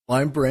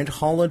I'm Brent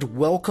Holland.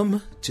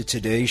 Welcome to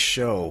today's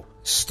show.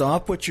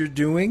 Stop what you're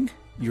doing.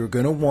 You're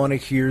going to want to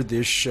hear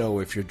this show.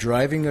 If you're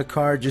driving a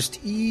car,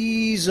 just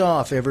ease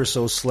off ever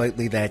so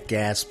slightly that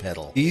gas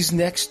pedal. These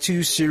next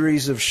two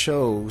series of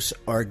shows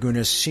are going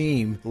to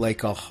seem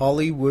like a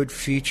Hollywood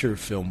feature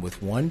film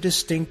with one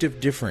distinctive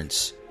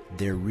difference.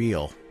 They're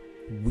real.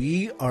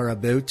 We are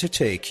about to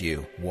take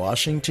you,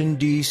 Washington,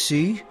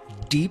 D.C.,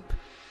 deep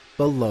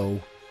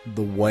below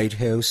the White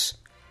House,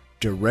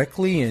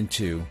 directly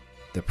into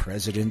the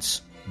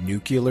president's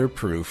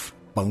nuclear-proof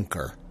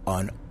bunker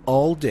on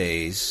all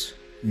days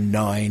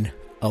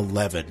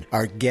 9/11.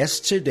 Our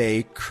guest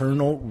today,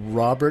 Colonel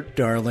Robert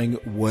Darling,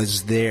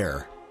 was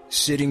there.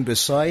 Sitting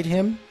beside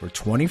him for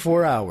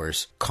 24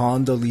 hours,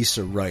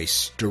 Condoleezza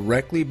Rice.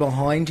 Directly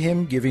behind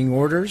him, giving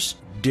orders,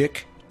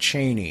 Dick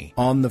Cheney.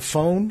 On the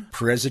phone,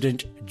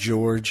 President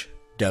George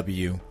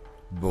W.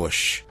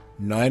 Bush.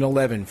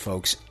 9/11,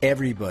 folks.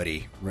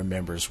 Everybody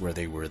remembers where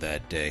they were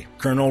that day.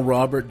 Colonel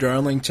Robert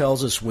Darling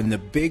tells us when the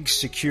big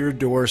secure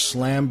door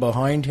slammed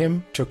behind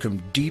him, took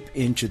him deep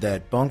into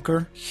that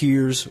bunker.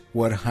 Here's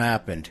what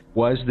happened.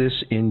 Was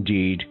this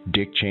indeed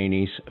Dick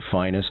Cheney's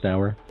finest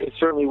hour? It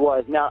certainly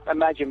was. Now,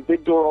 imagine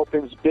big door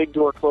opens, big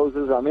door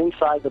closes. I'm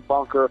inside the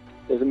bunker.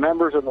 The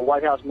members of the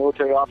White House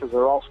military office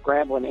are all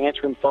scrambling,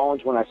 answering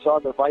phones. When I saw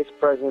the vice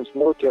president's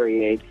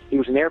military aide, he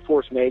was an Air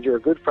Force major, a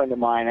good friend of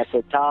mine. I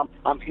said, Tom,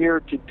 I'm here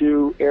to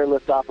do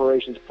airlift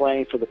operations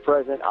planning for the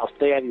president. I'll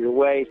stay out of your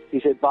way. He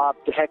said, Bob,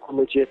 to heck with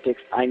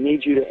logistics. I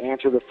need you to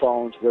answer the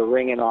phones. They're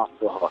ringing off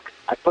the hook.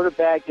 I put a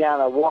bag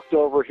down. I walked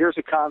over. Here's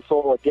a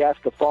console, a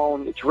desk, a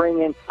phone. It's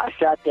ringing. I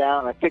sat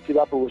down. I picked it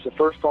up. It was the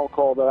first phone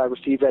call that I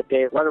received that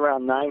day, right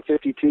around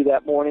 9:52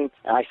 that morning.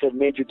 And I said,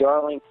 Major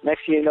Darling,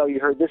 next thing you know, you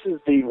heard this is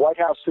the White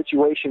House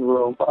Situation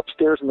Room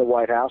upstairs in the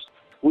White House.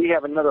 We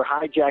have another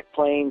hijacked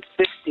plane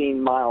 16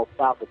 miles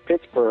south of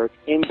Pittsburgh,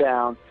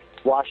 inbound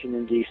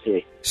Washington,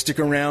 D.C. Stick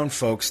around,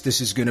 folks.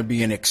 This is going to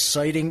be an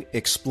exciting,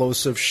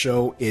 explosive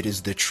show. It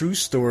is the true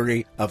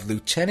story of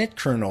Lieutenant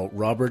Colonel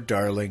Robert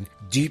Darling,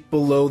 deep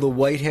below the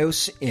White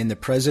House in the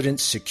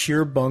president's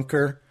secure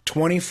bunker.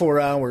 24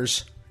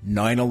 hours,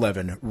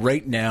 9/11,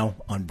 right now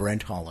on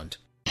Brent Holland.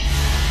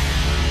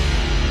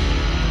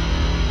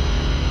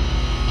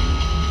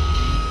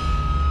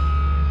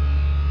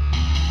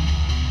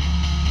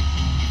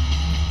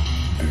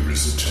 There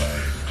is a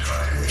time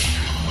for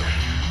question.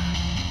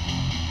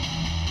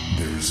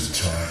 There is a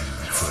time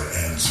for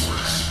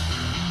answers.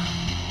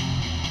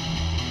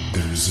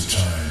 There is a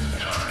time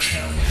for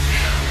challenge.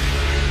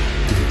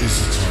 There is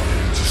a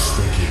time to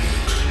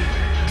speculate.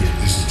 There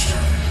is a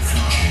time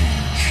for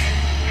change.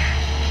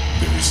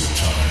 There is a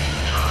time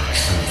for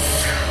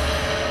truth.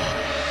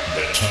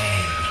 The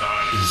time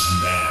is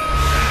now.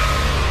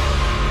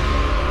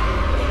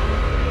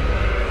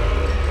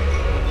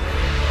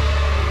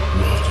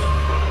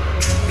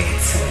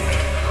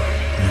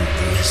 Your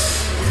voice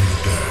in the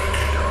dark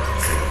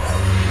for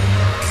harmony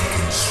and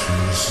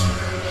conspiracy.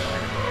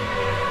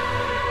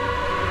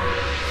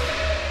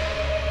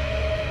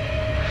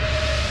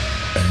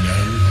 And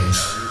now your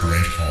host,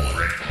 Brent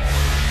Holland.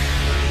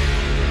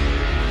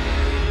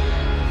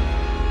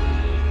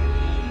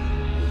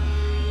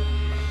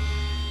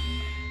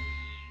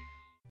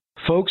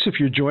 Folks, if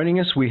you're joining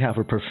us, we have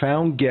a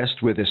profound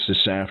guest with us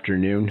this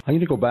afternoon. I'm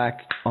going to go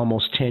back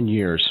almost 10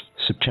 years,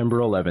 September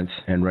 11th,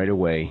 and right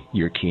away,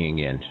 you're keying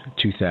in,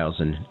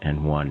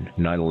 2001,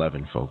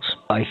 9/11, folks.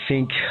 I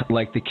think,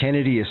 like the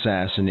Kennedy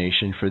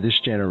assassination, for this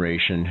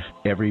generation,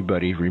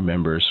 everybody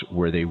remembers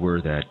where they were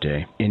that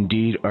day.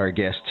 Indeed, our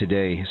guest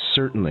today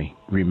certainly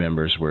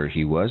remembers where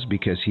he was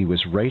because he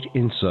was right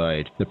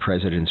inside the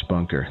president's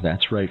bunker.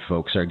 That's right,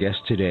 folks. Our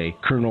guest today,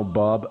 Colonel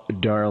Bob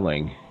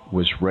Darling,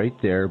 was right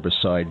there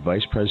beside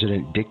Vice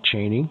President Dick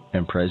Cheney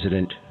and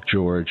President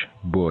George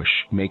Bush,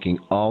 making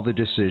all the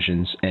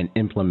decisions and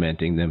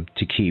implementing them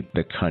to keep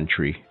the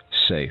country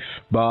safe.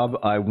 Bob,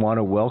 I want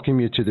to welcome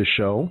you to the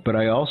show, but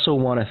I also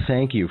want to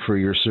thank you for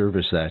your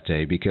service that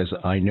day because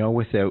I know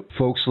without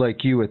folks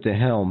like you at the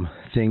helm,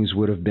 things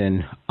would have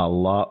been a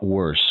lot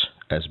worse,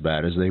 as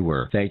bad as they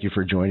were. Thank you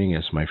for joining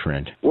us, my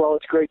friend. Well,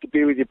 it's great to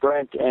be with you,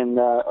 Brent, and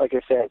like I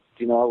said,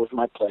 it was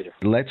my pleasure.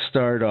 Let's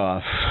start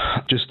off.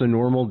 Just a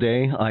normal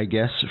day, I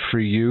guess, for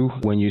you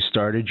when you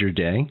started your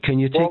day. Can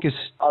you take us...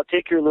 I'll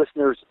take your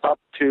listeners up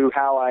to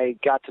how I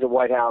got to the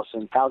White House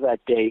and how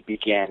that day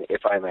began,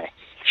 if I may.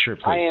 Sure,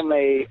 please. I am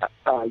a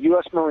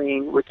U.S.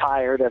 Marine,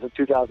 retired as of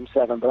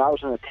 2007, but I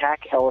was an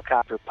attack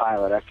helicopter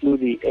pilot. I flew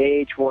the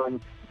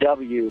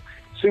AH-1W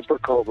Super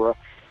Cobra,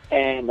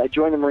 and I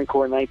joined the Marine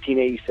Corps in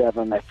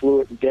 1987. I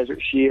flew it in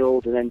Desert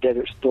Shield and then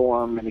Desert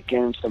Storm, and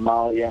again in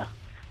Somalia.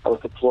 I was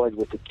deployed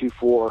with the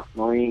 2-4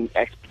 Marine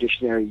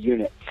Expeditionary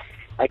Unit.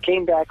 I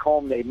came back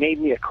home. They made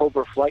me a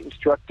Cobra flight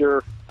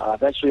instructor.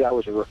 Eventually, I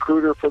was a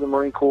recruiter for the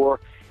Marine Corps.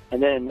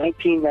 And then in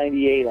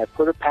 1998, I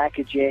put a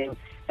package in,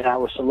 and I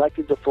was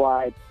selected to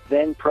fly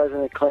then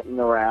President Clinton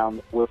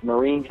around with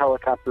Marine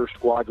Helicopter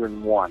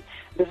Squadron 1.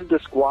 This is the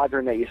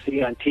squadron that you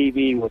see on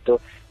TV with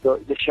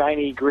the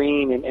shiny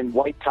green and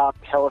white top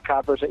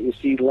helicopters that you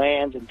see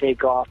land and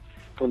take off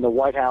from the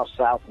White House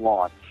South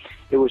Lawn.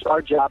 It was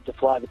our job to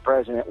fly the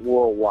president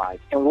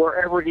worldwide. And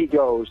wherever he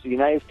goes, the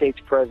United States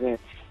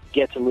president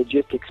gets a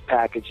logistics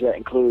package that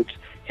includes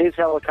his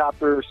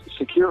helicopters,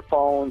 secure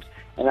phones,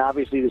 and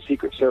obviously the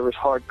Secret Service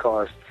hard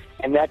cars.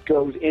 And that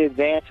goes in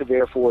advance of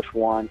Air Force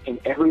One in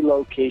every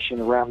location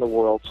around the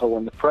world. So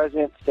when the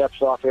president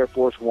steps off Air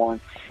Force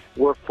One,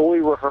 we're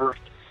fully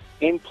rehearsed,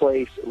 in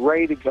place,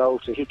 ready to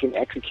go so he can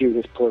execute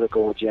his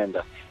political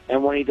agenda.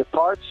 And when he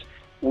departs,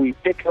 we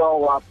pick it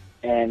all up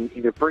and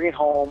either bring it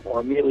home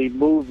or immediately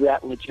move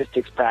that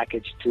logistics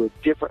package to a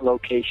different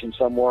location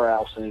somewhere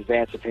else in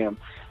advance of him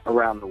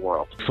around the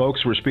world.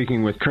 Folks, we're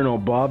speaking with Colonel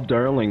Bob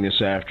Darling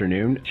this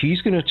afternoon.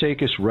 He's going to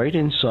take us right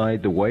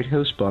inside the White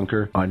House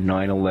bunker on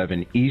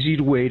 9/11. Easy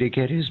way to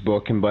get his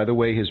book. And by the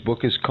way, his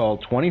book is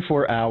called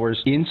 24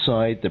 Hours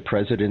Inside the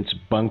President's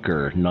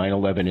Bunker,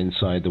 9/11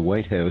 Inside the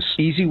White House.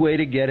 Easy way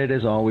to get it,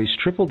 as always,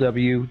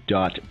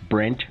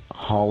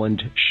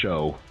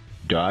 www.BrentHollandShow.com.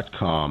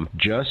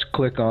 Just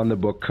click on the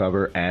book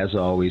cover. As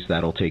always,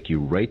 that'll take you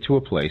right to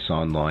a place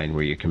online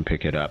where you can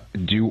pick it up.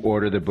 Do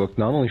order the book,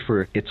 not only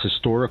for its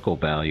historical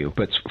value,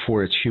 but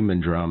for its human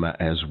drama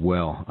as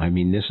well. I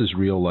mean, this is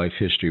real life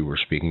history we're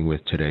speaking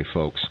with today,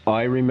 folks.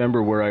 I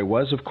remember where I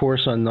was, of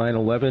course, on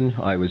 9/11.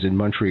 I was in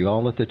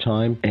Montreal at the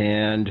time,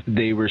 and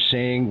they were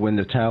saying when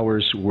the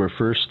towers were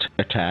first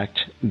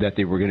attacked that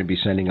they were going to be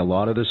sending a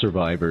lot of the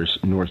survivors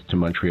north to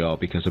Montreal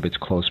because of its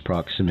close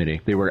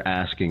proximity. They were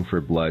asking for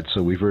blood,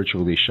 so we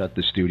virtually shut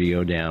the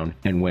studio down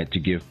and went to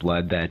give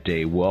blood that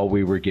day. While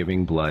we were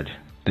giving blood,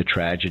 the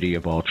tragedy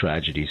of all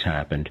tragedies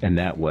happened, and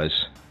that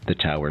was the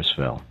towers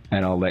fell.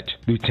 And I'll let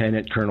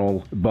Lieutenant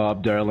Colonel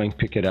Bob Darling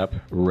pick it up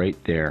right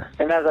there.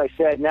 And as I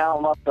said, now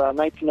I'm up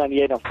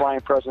 1998. I'm flying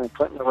President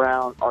Clinton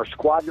around. Our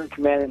squadron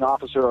commanding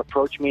officer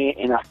approached me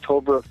in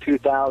October of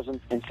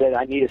 2000 and said,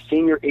 I need a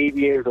senior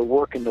aviator to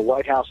work in the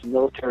White House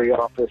military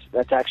office.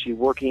 That's actually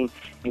working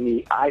in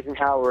the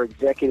Eisenhower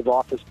Executive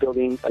Office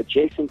building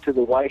adjacent to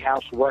the White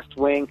House West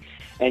Wing.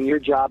 And your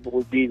job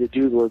would be to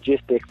do the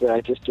logistics that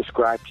I just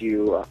described to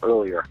you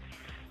earlier.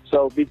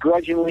 So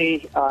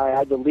begrudgingly, I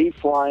had to leave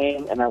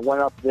flying, and I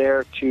went up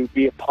there to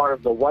be a part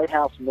of the White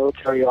House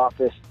Military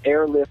Office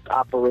Airlift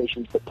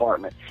Operations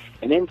Department.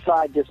 And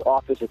inside this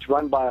office, it's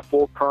run by a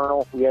full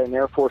colonel. We had an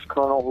Air Force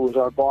colonel who was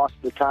our boss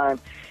at the time,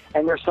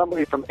 and there's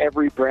somebody from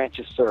every branch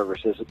of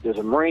service. There's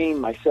a Marine,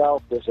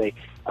 myself, there's a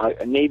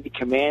Navy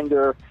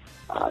commander,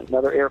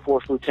 another Air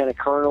Force lieutenant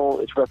colonel.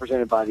 It's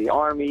represented by the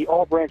Army.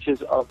 All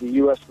branches of the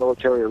U.S.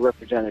 military are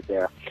represented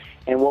there.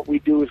 And what we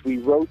do is we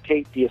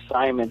rotate the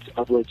assignments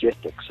of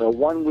logistics. So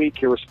 1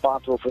 week you're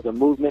responsible for the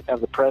movement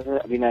of the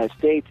President of the United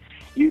States.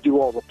 You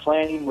do all the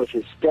planning with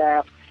his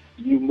staff.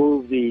 You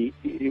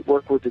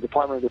work with the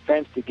Department of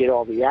Defense to get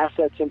all the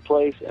assets in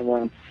place. And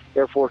when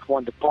Air Force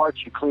One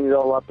departs, you clean it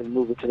all up and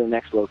move it to the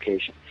next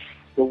location.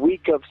 The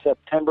week of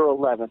September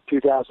 11th,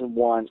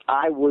 2001,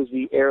 I was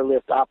the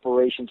airlift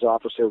operations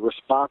officer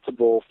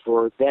responsible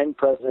for then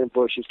President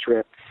Bush's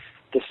trip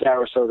to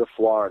Sarasota,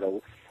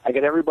 Florida. I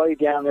got everybody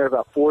down there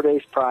about 4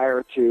 days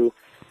prior to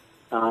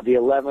the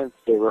 11th.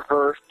 They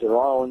rehearsed. They're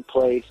all in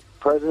place.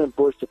 President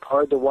Bush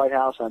departed the White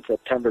House on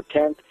September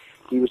 10th.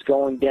 He was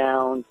going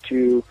down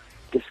to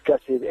discuss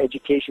his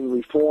education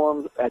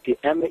reform at the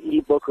Emma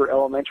E. Booker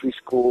Elementary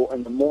School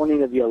in the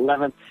morning of the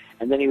 11th,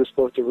 and then he was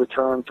supposed to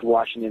return to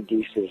Washington,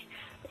 D.C.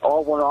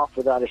 All went off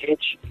without a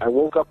hitch. I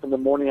woke up in the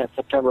morning on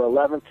September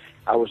 11th.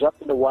 I was up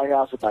in the White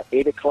House about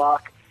 8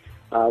 o'clock.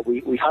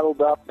 We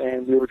huddled up,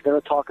 and we were going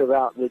to talk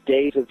about the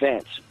day's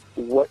events,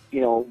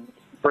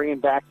 bringing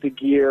back the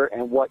gear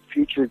and what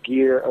future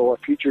gear or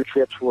what future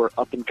trips were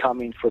up and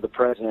coming for the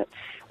president.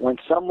 When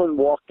someone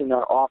walked in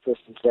our office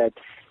and said,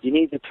 you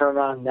need to turn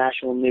on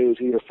national news,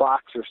 either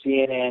Fox or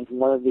CNN,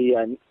 one of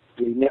the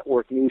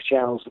network news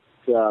channels,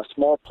 a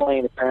small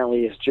plane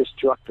apparently has just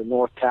struck the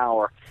North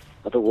Tower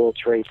of the World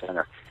Trade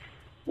Center.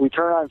 We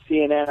turned on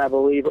CNN, I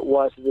believe it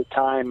was at the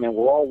time, and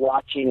we're all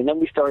watching, and then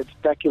we started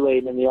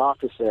speculating in the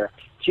office there.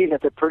 Gee,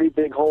 that's a pretty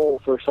big hole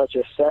for such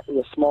a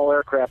small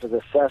aircraft as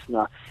a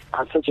Cessna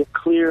on such a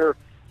clear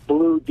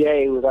blue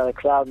day without a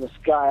cloud in the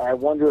sky. I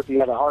wonder if he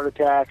had a heart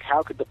attack.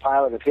 How could the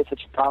pilot have hit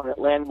such a prominent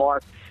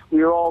landmark?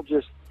 We were all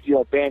just,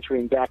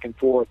 bantering back and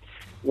forth.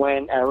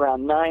 When at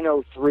around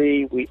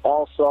 9:03, we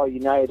all saw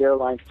United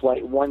Airlines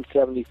Flight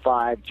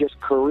 175 just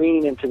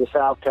careen into the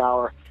South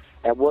Tower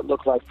at what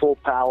looked like full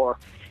power.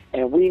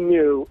 And we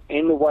knew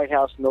in the White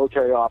House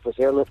military office,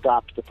 Airlift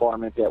Ops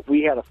Department, that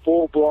we had a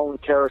full-blown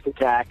terrorist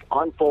attack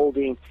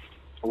unfolding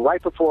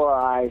right before our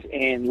eyes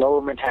in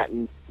Lower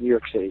Manhattan, New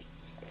York City.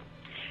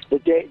 The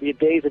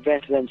day's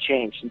events then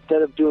changed.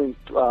 Instead of doing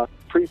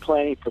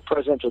pre-planning for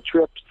presidential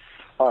trips,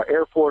 our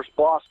Air Force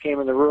boss came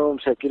in the room,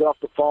 said, get off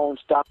the phone,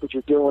 stop what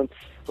you're doing,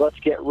 let's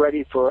get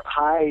ready for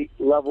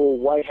high-level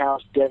White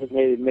House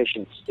designated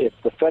missions. If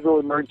the Federal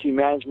Emergency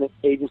Management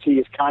Agency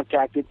is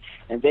contacted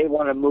and they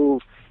want to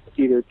move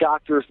either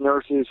doctors,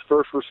 nurses,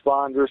 first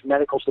responders,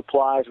 medical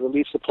supplies,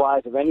 relief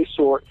supplies of any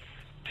sort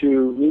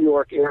to New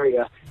York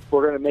area.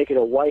 We're going to make it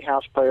a White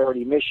House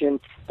priority mission.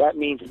 That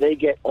means they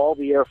get all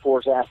the Air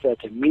Force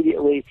assets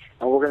immediately,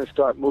 and we're going to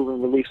start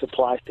moving relief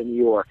supplies to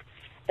New York.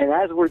 And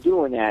as we're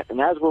doing that,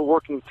 and as we're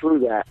working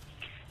through that,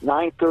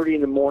 9:30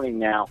 in the morning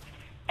now,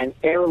 an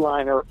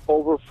airliner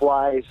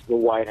overflies the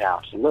White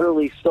House,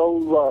 literally so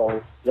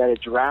low that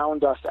it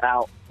drowned us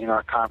out in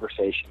our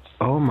conversations.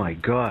 Oh, my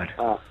God.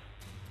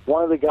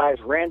 One of the guys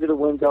ran to the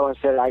window and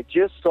said, I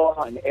just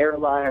saw an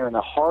airliner in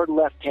a hard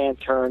left-hand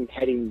turn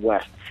heading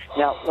west.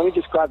 Now, let me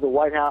describe the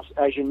White House.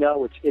 As you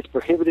know, it's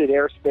prohibited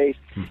airspace.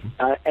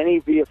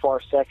 Any VFR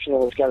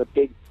sectional has got a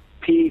big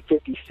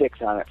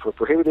P-56 on it for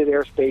prohibited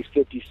airspace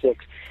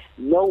 56.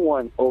 No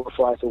one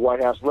overflies the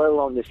White House, let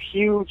alone this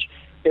huge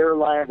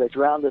airliner that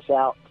drowned us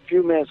out. A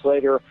few minutes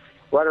later,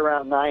 right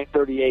around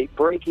 9:38,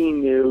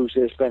 breaking news,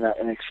 there's been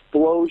an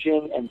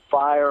explosion and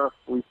fire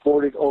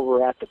reported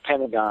over at the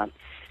Pentagon.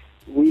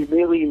 We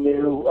really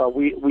knew,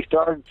 we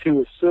started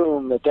to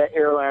assume that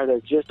airliner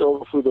that just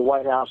overflew the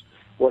White House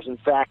was in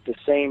fact the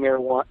same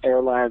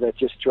airliner that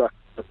just struck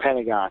the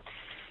Pentagon.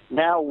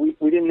 Now, we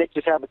didn't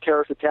just have a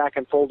terrorist attack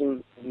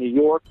unfolding in New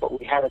York, but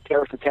we had a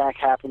terrorist attack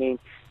happening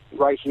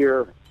right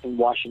here in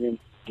Washington,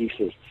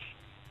 D.C.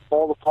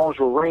 All the phones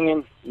were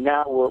ringing.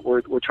 Now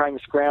we're trying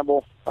to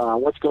scramble.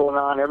 What's going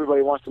on?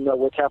 Everybody wants to know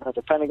what's happening at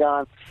the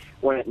Pentagon.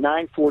 When at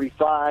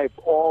 9:45,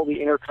 all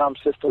the intercom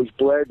systems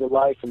blared to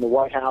life in the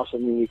White House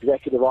and the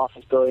executive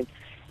office building.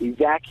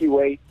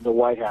 Evacuate the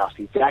White House.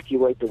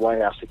 Evacuate the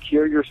White House.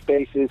 Secure your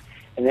spaces,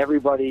 and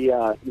everybody,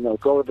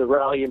 go to the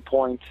rallying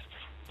points,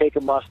 take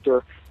a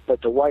muster.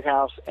 But the White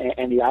House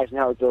and the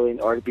Eisenhower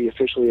building are to be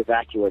officially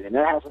evacuated. And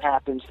that hasn't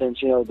happened since,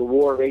 the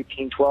War of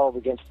 1812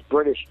 against the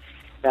British.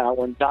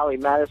 When Dolly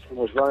Madison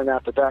was running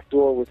out the back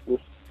door with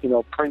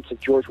Prince of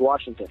George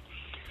Washington.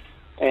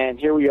 And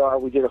here we are.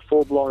 We did a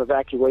full-blown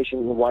evacuation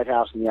of the White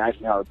House and the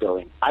Eisenhower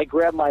building. I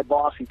grabbed my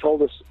boss. He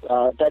told us,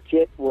 that's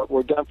it.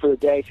 We're done for the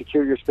day.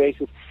 Secure your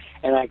spaces.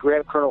 And I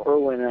grabbed Colonel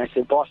Irwin, and I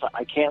said, boss,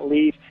 I can't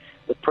leave.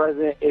 The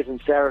president is in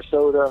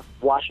Sarasota.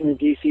 Washington,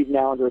 D.C. is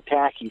now under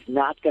attack. He's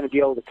not going to be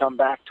able to come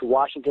back to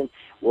Washington.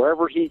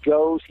 Wherever he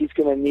goes, he's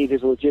going to need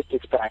his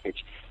logistics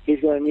package.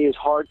 He's going to need his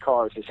hard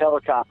cars, his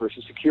helicopters,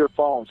 his secure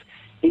phones.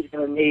 He's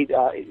going to need,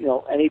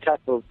 any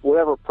type of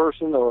whatever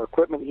person or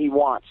equipment he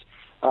wants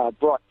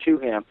brought to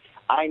him.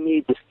 I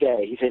need to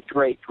stay. He said,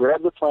 great,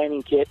 grab the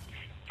planning kit,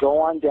 go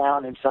on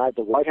down inside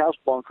the White House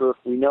bunker.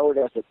 We know it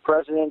as the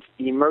President's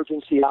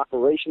Emergency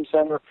Operations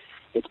Center.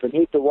 It's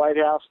beneath the White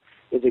House.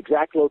 Its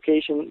exact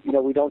location,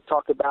 we don't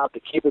talk about. The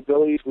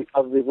capabilities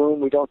of the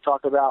room we don't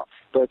talk about,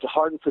 but it's a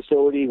hardened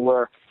facility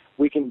where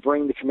we can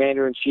bring the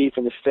commander-in-chief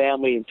and his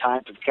family in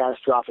times of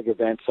catastrophic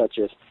events such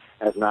as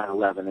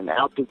 9/11. And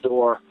out the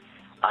door,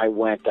 I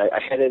went. I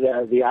headed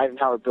out of the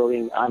Eisenhower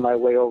building on my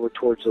way over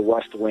towards the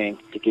West Wing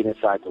to get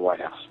inside the White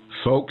House.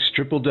 Folks,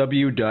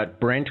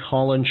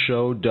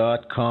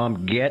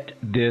 www.BrentHollandshow.com. Get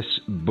this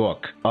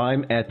book.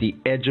 I'm at the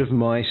edge of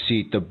my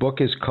seat. The book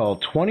is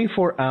called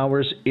 24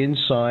 Hours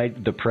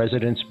Inside the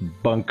President's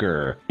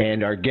Bunker.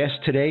 And our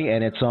guest today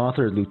and its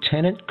author,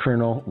 Lieutenant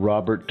Colonel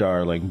Robert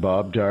Darling,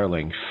 Bob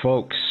Darling.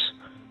 Folks,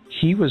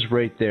 he was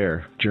right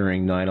there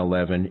during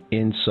 9/11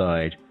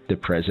 inside the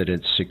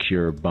president's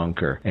secure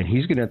bunker. And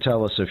he's going to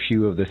tell us a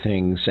few of the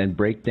things and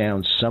break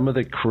down some of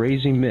the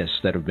crazy myths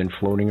that have been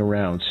floating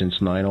around since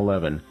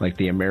 9/11, like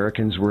the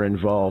Americans were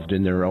involved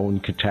in their own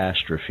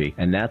catastrophe.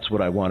 And that's what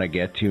I want to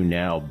get to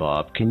now,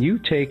 Bob. Can you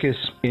take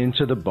us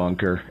into the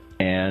bunker?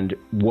 And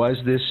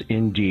was this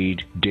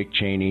indeed Dick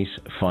Cheney's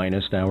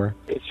finest hour?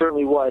 It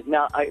certainly was.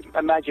 Now, I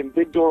imagine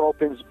big door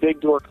opens,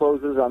 big door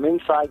closes. I'm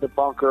inside the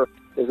bunker.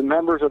 The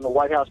members of the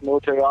White House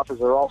military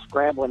office are all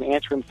scrambling,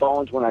 answering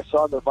phones. When I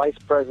saw the vice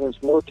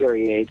president's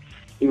military aide,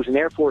 he was an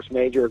Air Force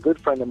major, a good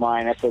friend of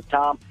mine. I said,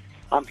 Tom,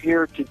 I'm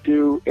here to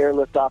do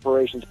airlift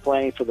operations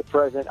planning for the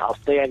president. I'll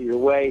stay out of your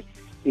way.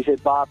 He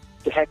said, Bob,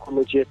 to heck with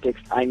logistics.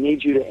 I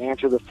need you to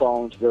answer the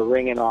phones. They're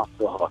ringing off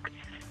the hook.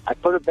 I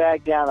put a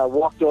bag down. I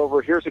walked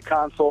over. Here's a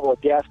console, a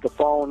desk, a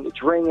phone.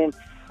 It's ringing.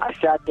 I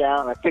sat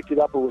down. I picked it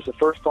up. It was the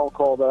first phone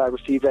call that I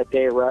received that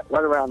day, right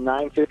around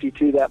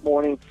 9:52 that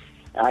morning.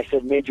 I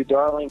said, Major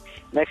Darling.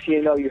 Next thing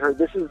you know, you heard,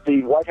 this is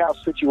the White House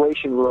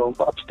Situation Room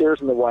upstairs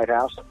in the White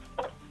House.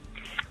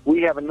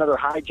 We have another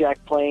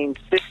hijacked plane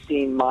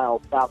 16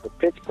 miles south of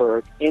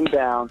Pittsburgh,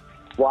 inbound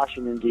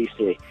Washington,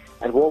 D.C.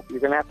 And you're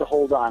going to have to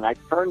hold on. I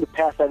turned to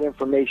pass that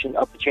information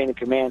up the chain of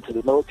command to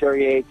the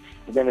military aide,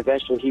 and then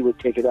eventually he would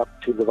take it up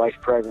to the vice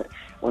president.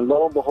 When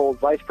lo and behold,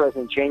 Vice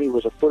President Cheney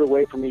was a foot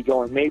away from me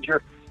going,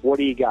 Major, what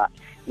do you got?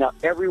 Now,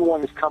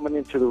 everyone is coming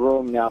into the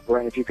room now,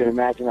 Brent, if you can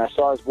imagine. I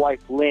saw his wife,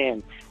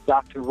 Lynn,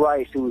 Dr.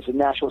 Rice, who was the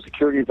National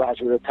Security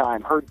Advisor at the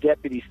time, her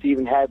deputy,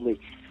 Stephen Hadley.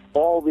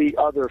 All the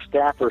other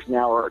staffers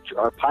now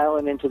are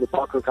piling into the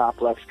bunker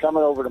complex,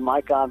 coming over to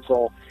my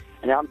console,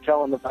 and I'm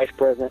telling the Vice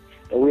President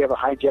that we have a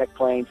hijacked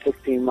plane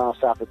 16 miles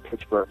south of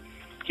Pittsburgh.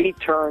 He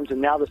turns,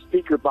 and now the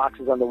speaker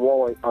boxes on the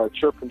wall are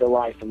chirping to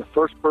life, and the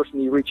first person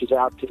he reaches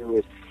out to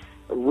is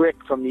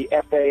Rick from the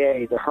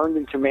FAA, the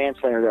Herndon Command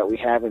Center that we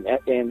have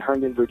in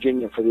Herndon,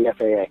 Virginia for the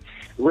FAA.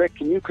 Rick,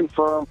 can you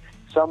confirm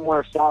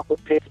somewhere south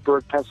of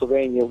Pittsburgh,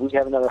 Pennsylvania, we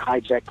have another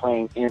hijacked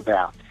plane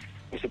inbound.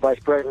 Mr. Vice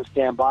President,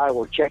 stand by.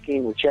 We're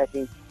checking.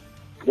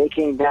 They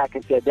came back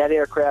and said that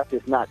aircraft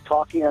is not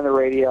talking on the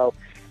radio.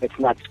 It's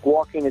not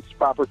squawking its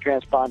proper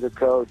transponder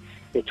code.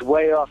 It's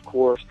way off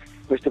course.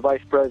 Mr.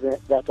 Vice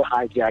President, that's a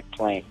hijacked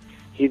plane.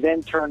 He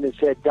then turned and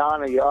said,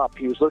 Don, are you up?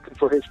 He was looking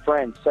for his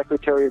friend,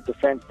 Secretary of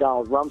Defense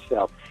Donald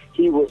Rumsfeld.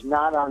 He was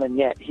not on the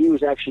net. He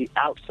was actually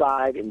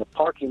outside in the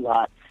parking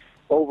lot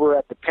over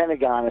at the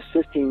Pentagon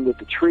assisting with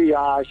the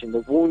triage and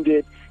the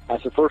wounded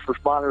as the first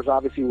responders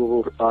obviously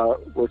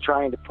were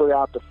trying to put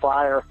out the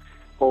fire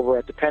over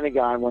at the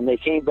Pentagon. When they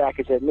came back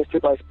and said,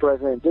 Mr. Vice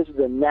President, this is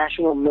the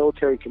National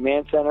Military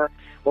Command Center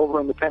over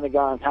in the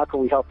Pentagon. How can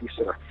we help you,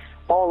 sir?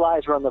 All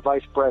eyes were on the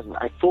Vice President.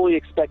 I fully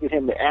expected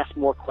him to ask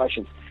more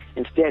questions.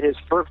 Instead, his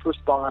first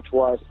response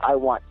was, I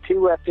want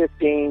 2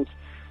 F-15s.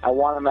 I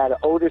want them at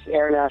Otis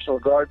Air National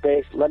Guard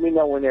Base. Let me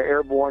know when they're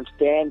airborne.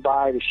 Stand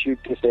by to shoot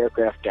this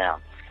aircraft down.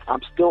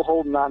 I'm still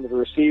holding on to the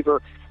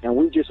receiver, and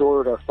we just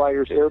ordered our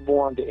fighters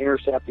airborne to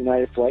intercept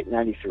United Flight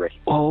 93.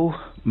 Oh,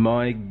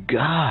 my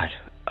God.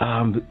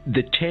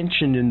 The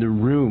tension in the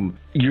room.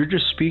 You're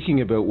just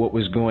speaking about what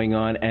was going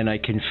on, and I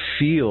can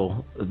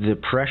feel the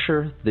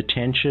pressure, the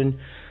tension,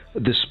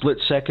 the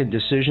split-second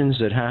decisions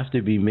that have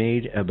to be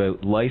made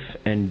about life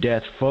and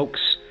death. Folks,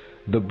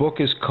 the book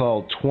is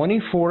called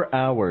 24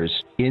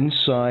 Hours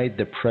Inside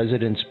the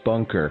President's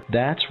Bunker.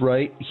 That's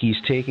right, he's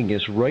taking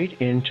us right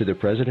into the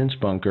President's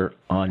bunker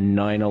on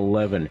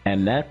 9/11.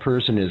 And that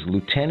person is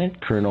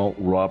Lieutenant Colonel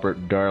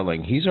Robert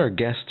Darling. He's our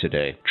guest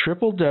today.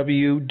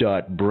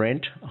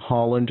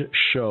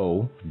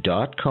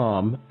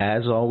 www.brenthollandshow.com.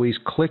 As always,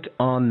 click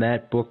on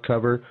that book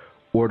cover.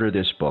 Order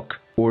this book.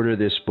 Order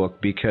this book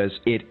because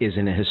it is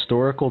in a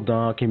historical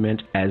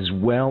document as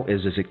well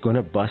as is it going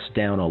to bust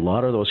down a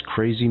lot of those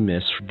crazy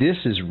myths. This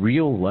is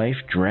real life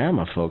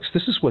drama, folks.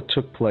 This is what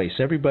took place.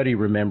 Everybody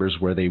remembers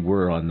where they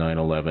were on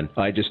 9/11.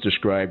 I just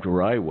described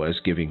where I was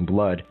giving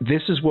blood.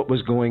 This is what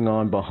was going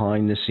on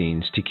behind the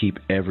scenes to keep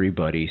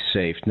everybody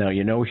safe. Now,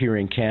 you know, here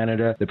in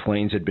Canada, the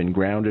planes had been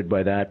grounded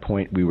by that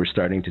point. We were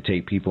starting to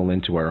take people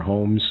into our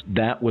homes.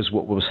 That was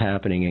what was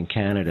happening in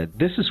Canada.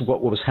 This is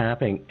what was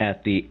happening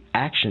at the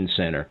Action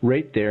Center,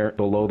 right there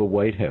below the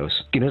White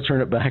House. I'm going to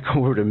turn it back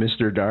over to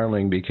Mr.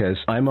 Darling because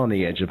I'm on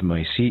the edge of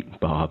my seat,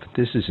 Bob.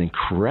 This is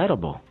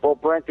incredible. Well,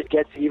 Brent, it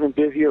gets even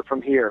busier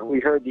from here. We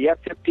heard the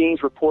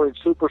F-15s reported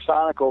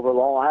supersonic over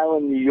Long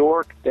Island, New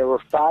York. They were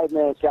 5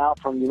 minutes out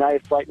from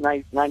United Flight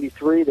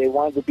 93. They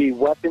wanted to be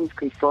weapons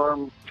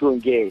confirmed to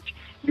engage.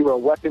 You are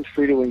weapons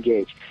free to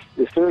engage.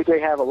 As soon as they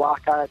have a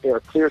lock on it, they are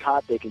cleared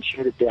hot. They can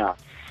shoot it down.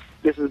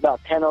 This is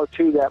about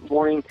 10:02 that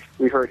morning.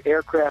 We heard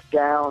aircraft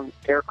down,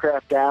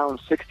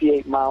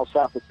 68 miles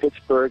south of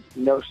Pittsburgh,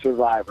 no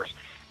survivors.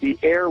 The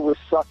air was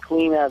sucked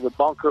clean out of the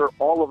bunker.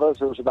 All of us,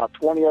 there was about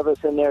 20 of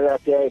us in there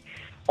that day.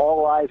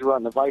 All eyes were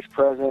on the Vice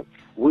President.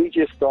 We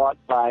just thought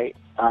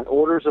on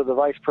orders of the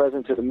Vice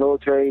President to the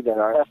military that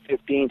our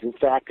F-15s, in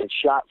fact, had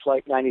shot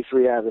Flight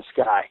 93 out of the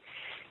sky.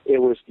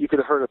 You could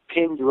have heard a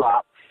pin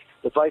drop.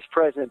 The Vice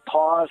President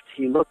paused.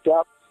 He looked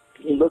up.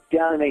 He looked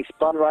down and he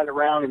spun right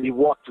around and he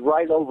walked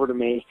right over to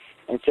me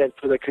and said,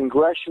 for the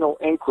congressional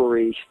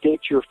inquiry,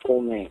 state your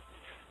full name.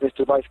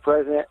 Mr. Vice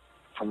President,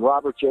 from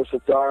Robert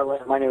Joseph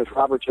Darling, my name is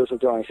Robert Joseph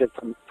Darling. He said,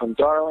 from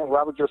Darling,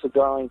 Robert Joseph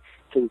Darling,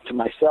 to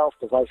myself,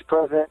 the Vice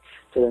President,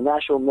 to the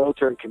National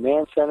Military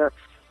Command Center,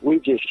 we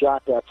just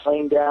shot that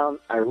plane down.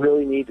 I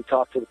really need to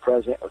talk to the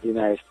President of the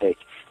United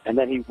States. And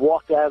then he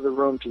walked out of the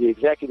room to the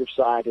executive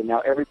side, and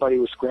now everybody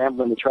was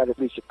scrambling to try to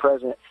reach the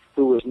President,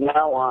 who was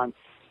now on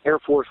Air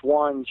Force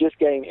One, just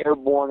getting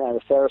airborne out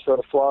of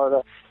Sarasota,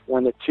 Florida,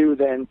 when the two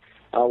then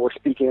were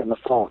speaking on the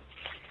phone.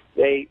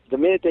 The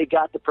minute they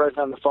got the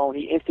President on the phone,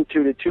 he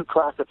instituted 2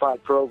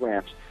 classified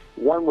programs.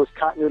 One was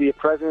continuity of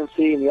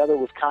presidency, and the other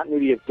was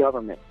continuity of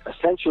government.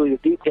 Essentially, the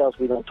details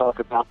we don't talk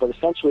about, but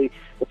essentially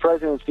the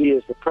presidency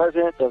is the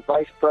President, the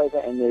Vice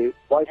President, and the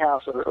White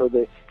House or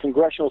the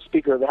Congressional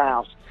Speaker of the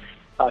House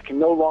can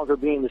no longer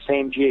be in the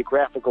same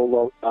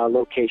geographical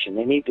location.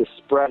 They need to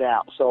spread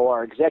out so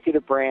our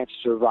executive branch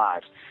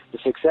survives. The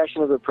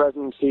succession of the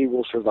presidency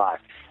will survive.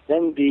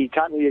 Then the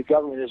continuity of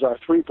government is our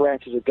 3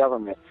 branches of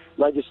government,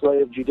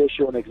 legislative,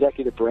 judicial, and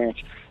executive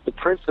branch. The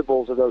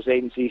principals of those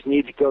agencies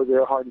need to go to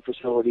their hardened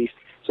facilities.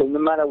 So no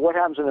matter what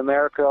happens in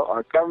America,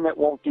 our government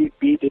won't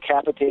be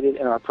decapitated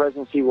and our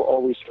presidency will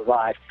always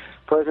survive.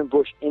 President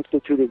Bush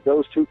instituted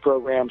those 2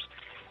 programs.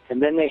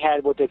 And then they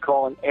had what they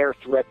call an air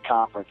threat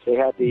conference. They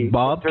had the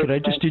Bob, could I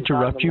just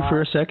interrupt you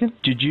for a second?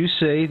 Did you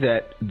say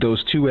that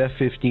those 2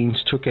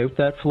 F-15s took out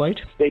that flight?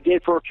 They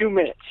did for a few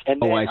minutes.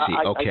 And then I see.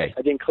 Okay.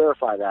 I didn't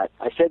clarify that.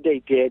 I said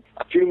they did.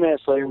 A few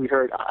minutes later, we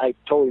heard, I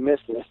totally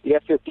missed this, the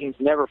F-15s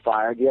never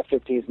fired. The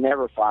F-15s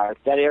never fired.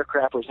 That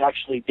aircraft was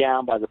actually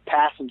down by the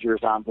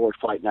passengers on board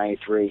Flight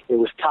 93. It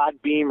was Todd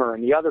Beamer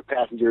and the other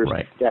passengers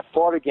that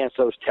fought against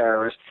those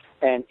terrorists.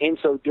 and in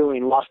so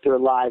doing lost their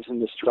lives in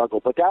the struggle.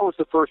 But that was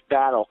the first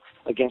battle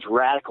against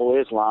radical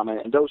Islam,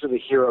 and those are the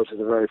heroes of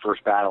the very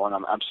first battle. And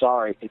I'm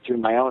sorry, through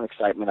my own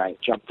excitement, I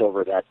jumped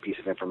over that piece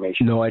of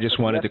information. No, I just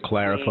wanted to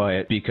clarify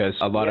it because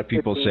a lot of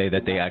people say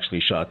that they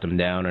actually shot them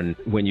down, and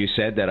when you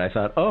said that, I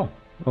thought, oh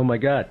my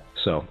God.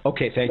 So,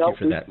 okay, thank you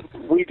for that.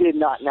 We did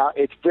not. Now,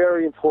 it's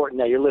very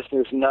important that your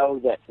listeners know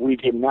that we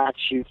did not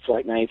shoot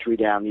Flight 93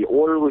 down. The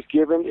order was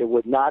given. It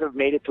would not have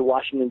made it to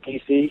Washington,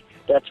 D.C.,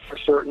 that's for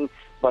certain.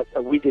 But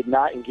we did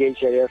not engage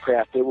that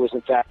aircraft. It was,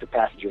 in fact, the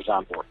passengers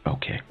on board.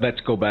 Okay.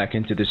 Let's go back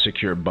into the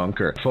secure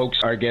bunker. Folks,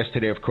 our guest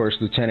today, of course,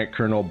 Lieutenant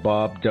Colonel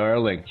Bob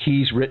Darling.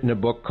 He's written a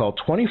book called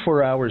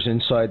 24 Hours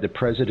Inside the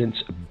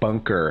President's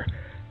Bunker.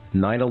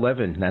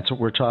 9/11, that's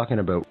what we're talking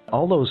about.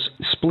 All those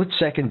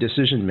split-second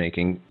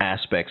decision-making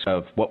aspects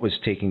of what was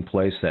taking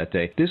place that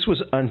day. This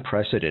was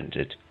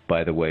unprecedented,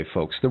 by the way,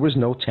 folks. There was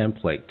no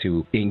template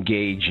to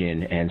engage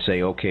in and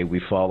say, okay, we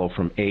follow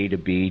from A to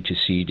B to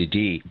C to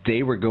D.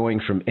 They were going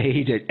from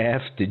A to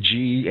F to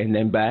G and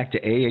then back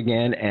to A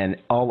again and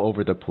all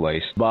over the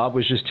place. Bob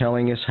was just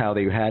telling us how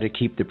they had to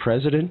keep the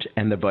president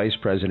and the vice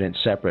president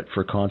separate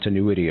for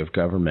continuity of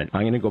government.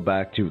 I'm going to go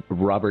back to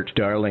Robert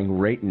Darling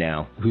right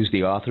now, who's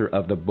the author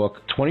of the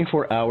book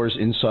 24 Hours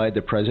Inside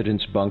the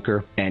President's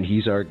Bunker, and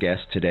he's our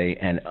guest today,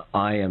 and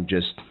I am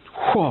just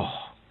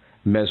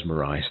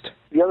mesmerized.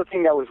 The other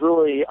thing that was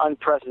really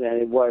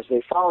unprecedented was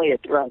they finally,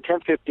 at around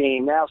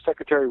 10:15, now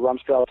Secretary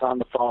Rumsfeld's on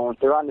the phone.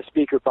 They're on the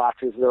speaker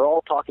boxes. They're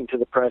all talking to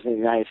the President of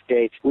the United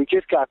States. We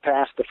just got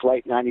past the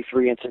Flight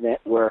 93 incident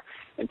where,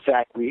 in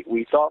fact,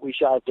 we thought we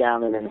shot it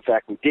down, and then, in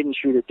fact, we didn't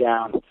shoot it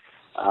down.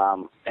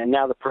 And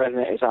now the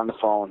President is on the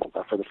phone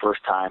for the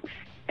first time.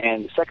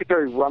 And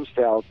Secretary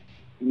Rumsfeld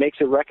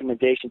makes a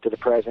recommendation to the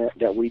President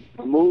that we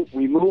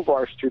move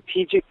our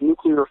strategic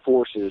nuclear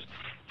forces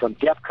from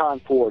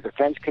DEFCON 4,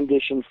 Defense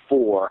Condition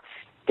 4,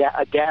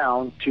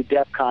 down to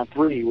DEFCON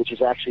 3, which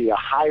is actually a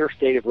higher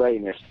state of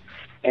readiness.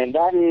 And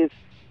that is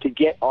to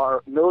get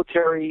our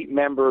military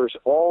members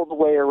all the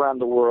way around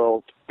the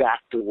world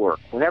back to work.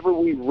 Whenever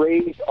we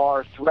raise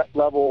our threat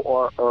level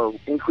or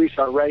increase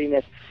our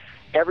readiness,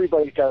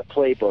 everybody's got a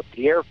playbook.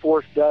 The Air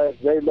Force does.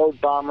 They load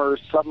bombers.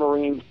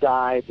 Submarines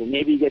dive. The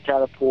Navy gets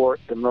out of port.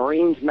 The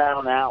Marines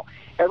mount out.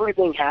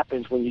 Everything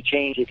happens when you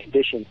change a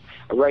condition,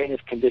 a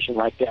readiness condition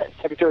like that.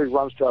 Secretary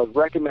Rumsfeld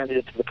recommended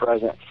it to the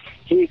President.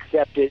 He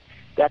accepted.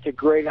 That's a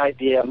great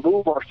idea.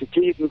 Move our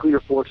strategic nuclear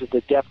forces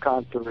to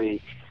DEFCON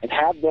 3 and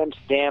have them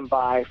stand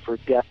by for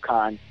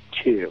DEFCON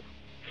 2.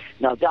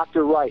 Now,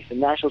 Dr. Rice, the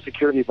National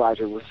Security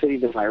Advisor, was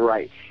sitting to my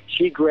right.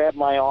 She grabbed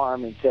my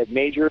arm and said,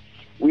 Major,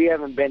 we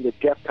haven't been to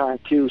DEFCON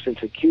 2 since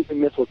the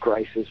Cuban Missile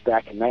Crisis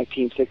back in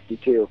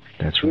 1962.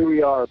 That's right. Here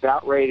we are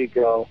about ready to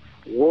go.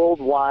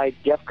 Worldwide,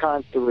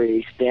 DEFCON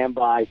 3,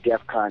 standby,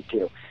 DEFCON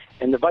 2.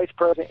 And the Vice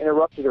President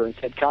interrupted her and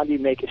said, Condi,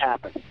 make it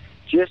happen.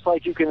 Just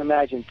like you can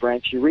imagine,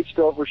 Brent, she reached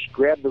over, she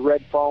grabbed the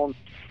red phone,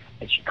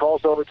 and she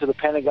calls over to the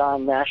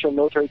Pentagon National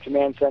Military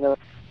Command Center.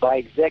 By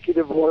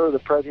executive order of the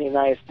President of the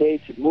United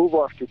States, move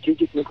our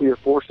strategic nuclear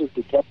forces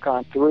to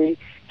DEFCON 3,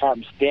 have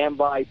them stand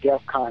by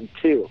DEFCON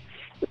 2.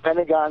 The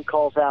Pentagon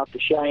calls out the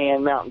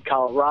Cheyenne Mountain,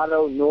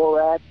 Colorado,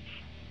 NORAD,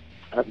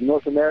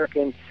 North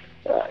American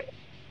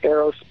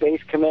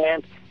Aerospace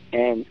Command,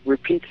 and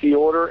repeats the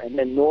order, and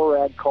then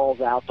NORAD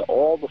calls out to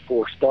all the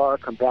 4-star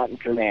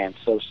combatant commands.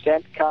 So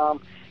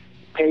CENTCOM,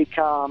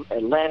 PACOM,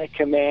 Atlantic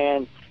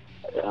Command,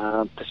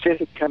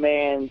 Pacific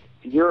Command,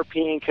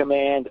 European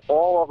Command,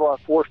 all of our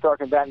 4-star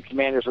combatant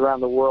commanders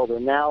around the world are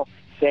now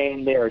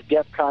saying they are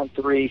DEFCON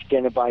 3,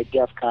 standing by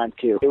DEFCON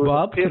 2.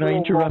 Bob, can I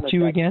interrupt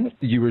you again?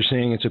 You were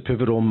saying it's a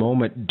pivotal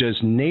moment.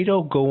 Does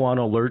NATO go on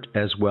alert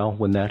as well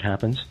when that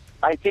happens?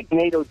 I think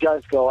NATO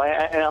does go,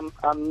 and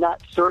I'm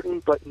not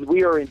certain, but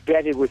we are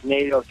embedded with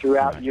NATO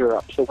throughout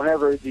Europe. So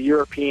whenever the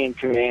European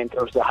command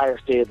goes to higher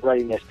state of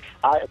readiness,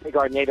 I think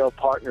our NATO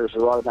partners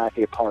are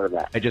automatically a part of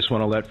that. I just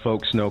want to let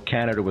folks know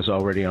Canada was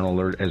already on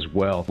alert as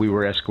well. We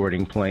were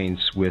escorting planes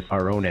with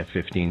our own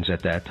F-15s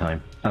at that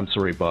time. I'm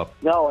sorry, Bob.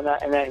 No,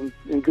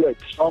 and good.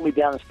 Slow me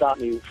down and stop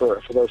me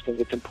for those things.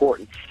 It's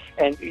important.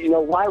 And, you know,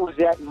 why was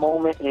that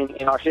moment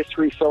in our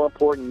history so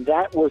important?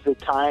 That was the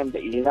time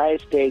that the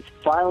United States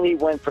finally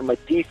went from a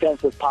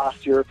defensive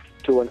posture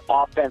to an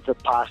offensive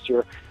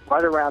posture.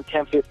 Right around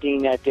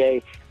 10:15 that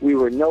day, we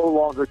were no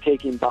longer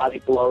taking body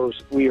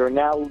blows. We are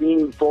now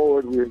leaning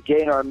forward. We are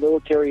getting our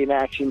military in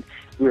action.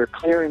 We are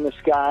clearing the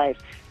skies.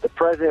 The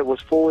President was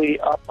fully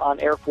up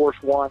on Air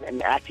Force One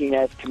and acting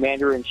as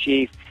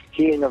Commander-in-Chief.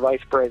 He and the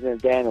Vice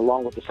President then,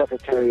 along with the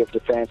Secretary of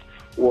Defense,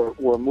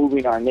 were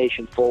moving our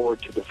nation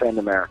forward to defend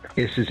America.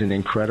 This is an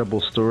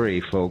incredible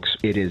story, folks.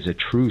 It is a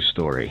true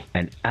story,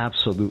 an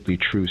absolutely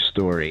true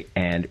story,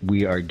 and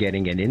we are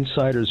getting an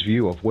insider's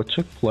view of what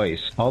took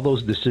place, all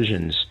those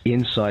decisions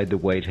inside the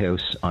White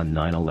House on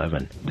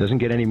 9/11. Doesn't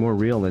get any more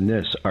real than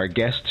this. Our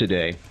guest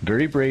today,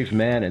 very brave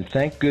man, and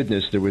thank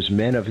goodness there was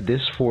men of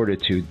this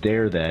fortitude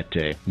there that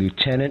day.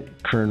 Lieutenant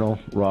Colonel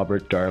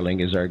Robert Darling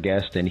is our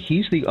guest, and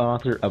he's the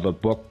author of a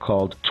book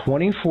called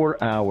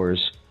 24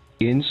 Hours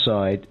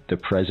Inside the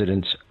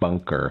President's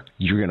Bunker.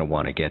 You're going to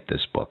want to get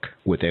this book,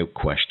 without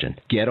question.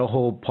 Get a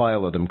whole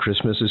pile of them.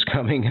 Christmas is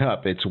coming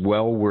up. It's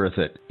well worth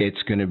it.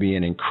 It's going to be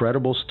an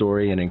incredible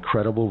story, an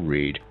incredible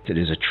read. It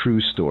is a true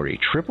story.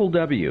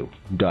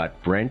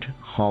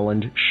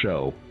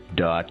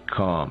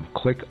 www.BrentHollandShow.com.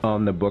 Click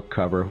on the book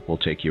cover. We'll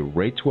take you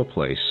right to a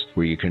place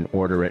where you can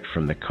order it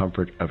from the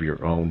comfort of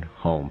your own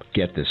home.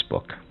 Get this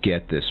book.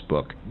 Get this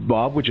book.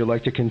 Bob, would you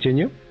like to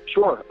continue?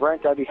 Sure,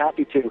 Brent, I'd be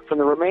happy to. For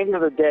the remainder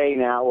of the day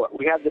now,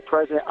 we have the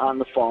president on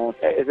the phone.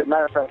 As a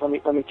matter of fact, let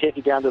me take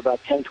you down to about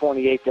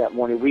 10:28 that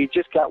morning. We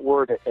just got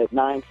word at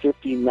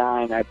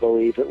 9:59, I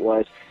believe it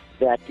was,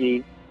 that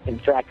in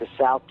fact, the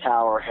South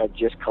Tower had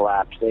just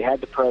collapsed. They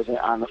had the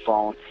president on the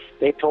phone.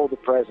 They told the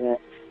president,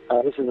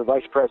 this is the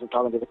vice president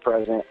talking to the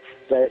president,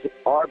 that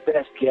our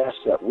best guess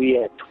that we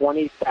had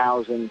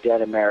 20,000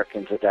 dead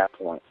Americans at that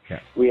point.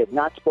 Yeah. We had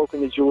not spoken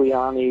to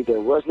Giuliani.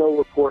 There was no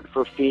report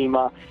for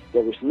FEMA.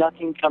 There was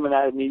nothing coming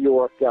out of New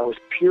York. That was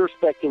pure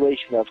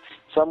speculation of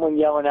someone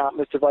yelling out,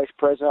 Mr. Vice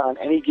President, on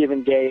any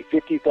given day,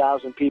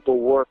 50,000 people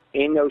work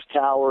in those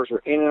towers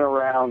or in and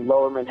around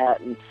Lower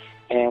Manhattan.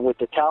 And with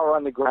the tower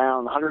on the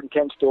ground,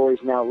 110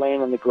 stories now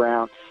laying on the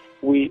ground,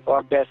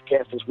 our best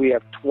guess is we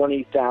have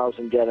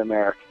 20,000 dead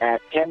Americans.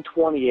 At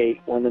 10:28,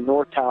 when the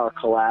North Tower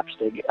collapsed,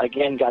 they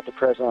again got the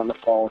president on the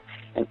phone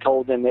and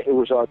told them that it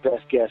was our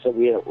best guess that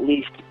we had at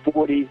least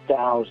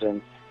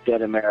 40,000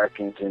 dead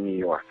Americans in New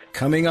York.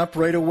 Coming up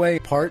right away,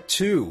 part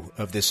 2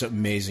 of this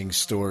amazing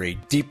story.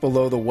 Deep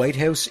below the White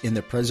House in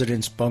the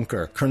President's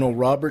Bunker, Colonel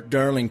Robert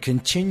Darling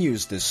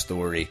continues this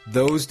story.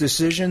 Those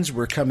decisions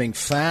were coming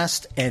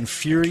fast and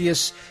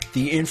furious,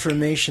 the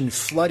information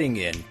flooding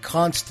in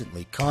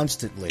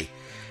constantly.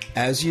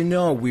 As you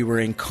know, we were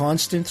in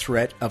constant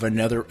threat of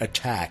another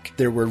attack.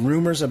 There were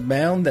rumors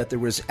abound that there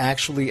was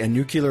actually a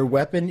nuclear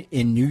weapon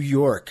in New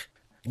York.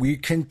 We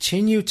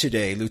continue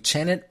today,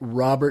 Lieutenant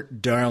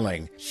Robert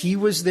Darling. He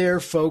was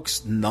there,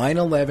 folks,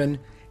 9/11,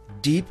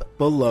 deep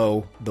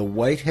below the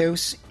White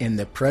House in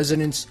the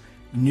President's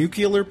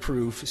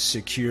nuclear-proof,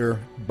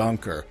 secure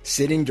bunker.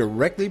 Sitting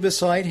directly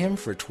beside him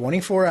for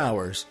 24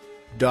 hours,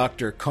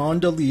 Dr.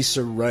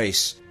 Condoleezza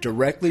Rice.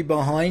 Directly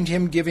behind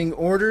him giving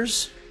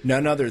orders,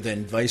 none other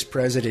than Vice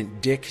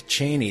President Dick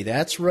Cheney.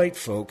 That's right,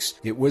 folks.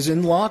 It was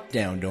in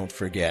lockdown, don't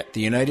forget.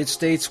 The United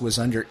States was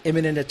under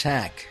imminent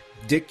attack.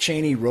 Dick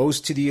Cheney rose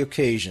to the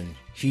occasion.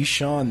 He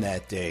shone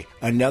that day.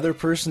 Another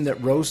person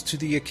that rose to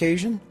the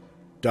occasion?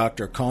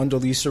 Dr.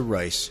 Condoleezza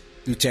Rice,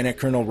 Lieutenant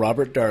Colonel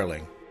Robert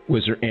Darling.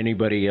 Was there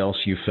anybody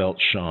else you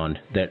felt, Sean,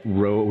 that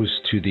rose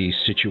to the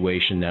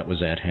situation that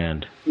was at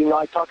hand? You know,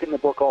 I talk in the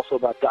book also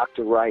about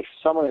Dr. Rice.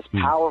 Someone as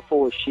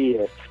powerful as she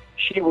is,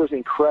 she was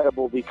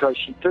incredible because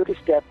she took a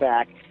step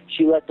back.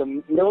 She let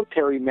the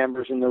military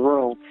members in the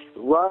room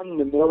run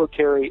the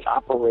military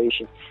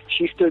operation.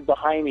 She stood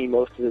behind me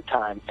most of the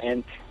time,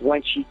 and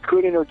when she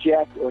could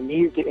interject or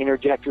needed to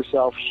interject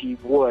herself, she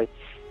would.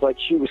 But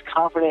she was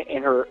confident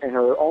in her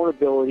own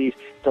abilities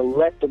to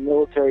let the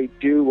military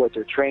do what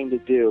they're trained to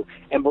do.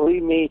 And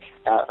believe me,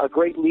 a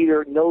great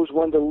leader knows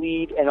when to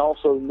lead and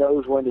also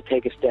knows when to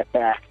take a step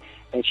back.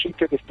 And she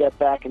took a step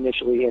back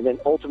initially, and then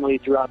ultimately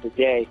throughout the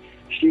day,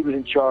 she was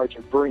in charge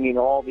of bringing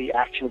all the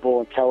actionable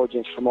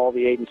intelligence from all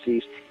the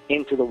agencies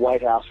into the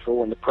White House for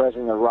when the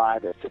president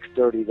arrived at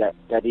 6:30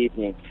 that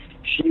evening.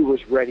 She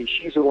was ready.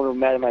 She's the one who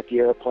met him at the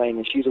airplane,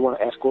 and she's the one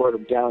who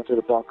escorted him down to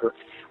the bunker.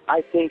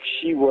 I think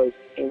she was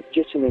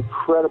just an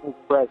incredible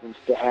presence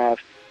to have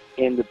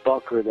in the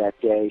bunker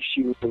that day.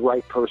 She was the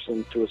right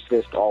person to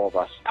assist all of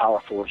us,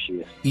 powerful as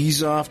she is.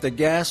 Ease off the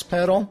gas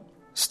pedal.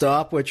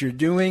 Stop what you're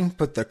doing.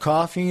 Put the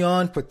coffee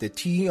on. Put the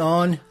tea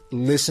on.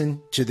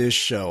 Listen to this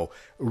show.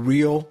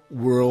 Real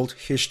world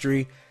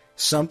history.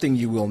 Something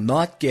you will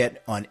not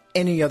get on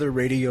any other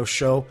radio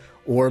show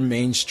or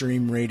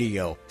mainstream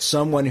radio.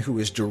 Someone who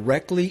is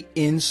directly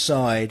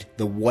inside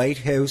the White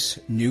House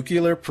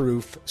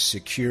nuclear-proof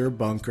secure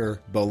bunker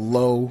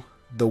below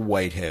the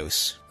White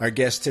House. Our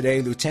guest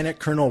today, Lieutenant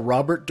Colonel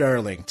Robert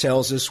Darling,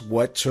 tells us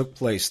what took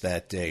place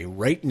that day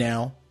right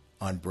now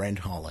on Brent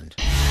Holland.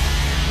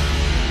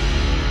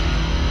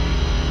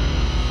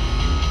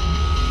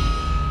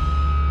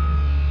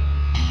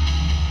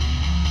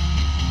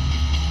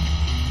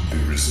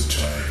 There is a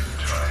time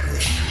for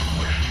question.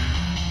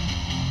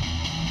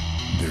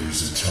 There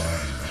is a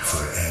time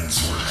for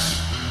answers.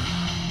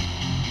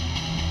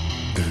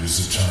 There is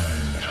a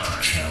time to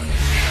challenge.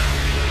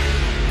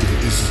 There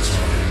is a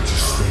time to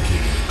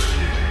speculate.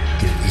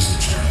 There is a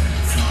time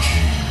for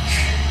change.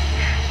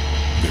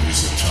 There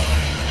is a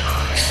time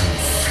for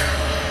truth.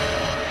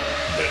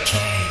 The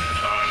time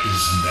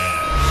is now.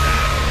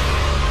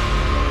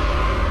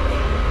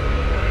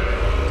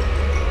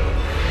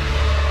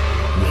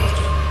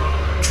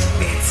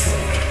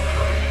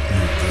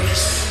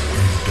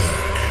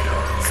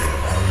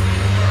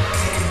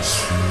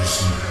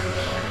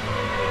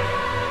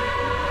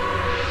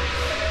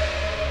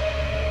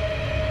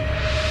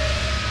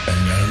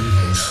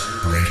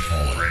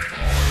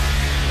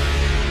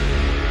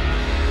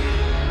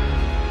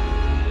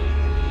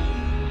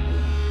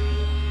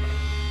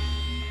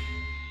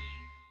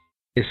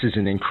 This is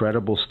an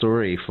incredible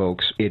story,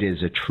 folks. It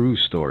is a true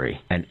story,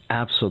 an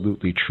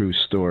absolutely true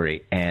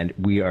story. And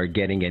we are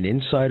getting an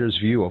insider's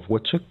view of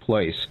what took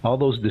place, all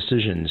those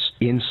decisions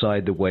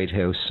inside the White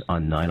House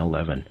on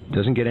 9/11.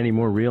 Doesn't get any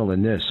more real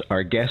than this.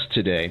 Our guest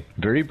today,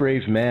 very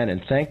brave man,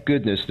 and thank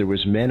goodness there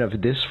was men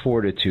of this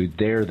fortitude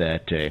there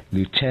that day.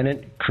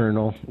 Lieutenant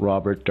Colonel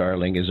Robert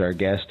Darling is our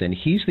guest, and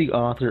he's the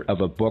author of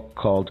a book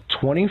called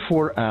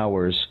 24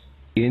 Hours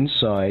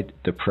Inside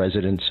the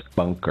President's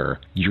Bunker.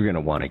 You're going to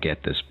want to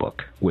get this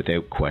book,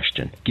 without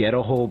question. Get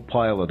a whole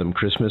pile of them.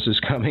 Christmas is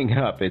coming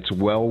up. It's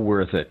well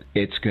worth it.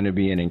 It's going to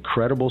be an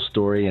incredible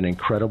story, an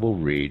incredible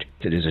read.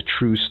 It is a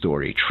true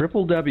story.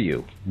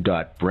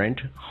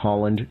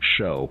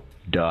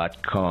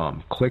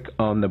 www.BrentHollandShow.com. Click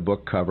on the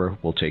book cover.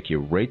 We'll take you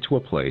right to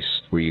a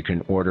place where you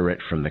can order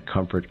it from the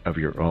comfort of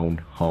your own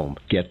home.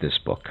 Get this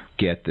book.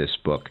 Get this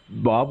book.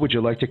 Bob, would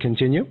you like to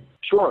continue?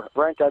 Sure,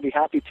 Brent, I'd be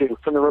happy to.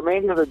 For the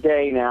remainder of the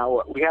day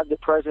now, we have the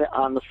president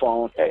on the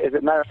phone. As a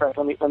matter of fact,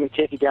 let me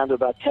take you down to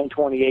about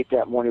 10:28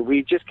 that morning.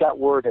 We just got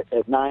word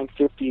at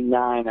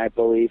 9:59, I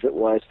believe it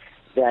was,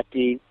 that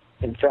in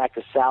fact,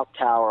 the South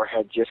Tower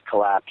had just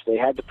collapsed. They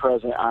had the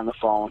president on the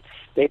phone.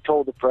 They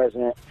told the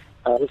president,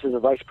 this is the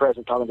vice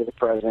president talking to the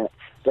president,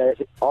 that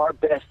it's our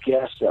best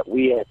guess that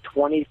we had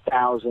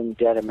 20,000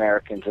 dead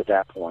Americans at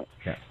that point.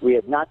 Yeah. We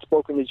had not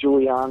spoken to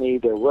Giuliani.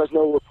 There was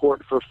no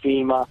report for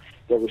FEMA.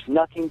 There was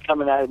nothing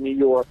coming out of New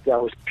York.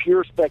 That was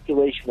pure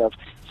speculation of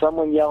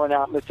someone yelling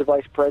out, Mr.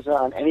 Vice President,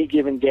 on any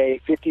given day,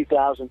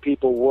 50,000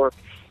 people work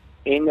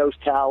in those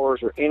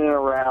towers or in and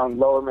around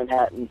Lower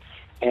Manhattan.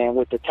 And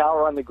with the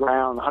tower on the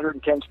ground,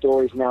 110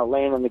 stories now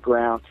laying on the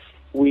ground,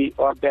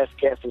 our best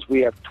guess is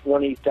we have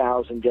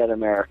 20,000 dead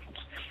Americans.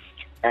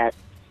 At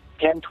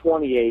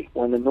 10:28,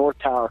 when the North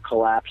Tower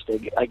collapsed,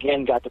 they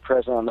again got the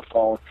president on the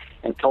phone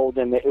and told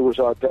them that it was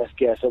our best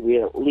guess that we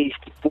had at least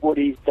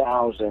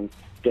 40,000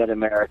 dead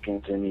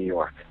Americans in New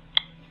York.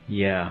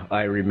 Yeah,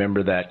 I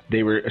remember that.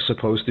 They were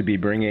supposed to be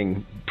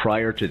bringing,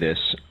 prior to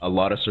this, a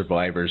lot of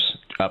survivors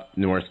up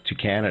north to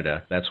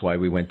Canada. That's why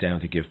we went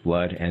down to give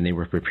blood, and they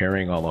were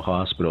preparing all the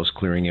hospitals,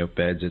 clearing out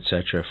beds,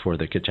 etc., for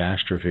the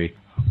catastrophe.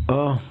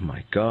 Oh,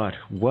 my God,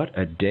 what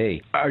a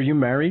day. Are you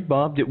married,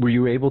 Bob? Were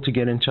you able to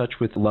get in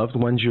touch with loved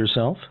ones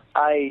yourself?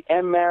 I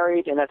am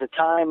married, and at the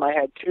time I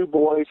had two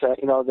boys.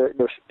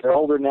 They're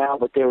older now,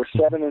 but they were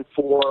 7 and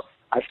 4.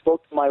 I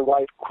spoke to my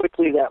wife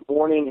quickly that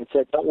morning and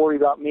said, don't worry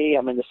about me.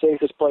 I'm in the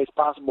safest place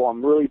possible.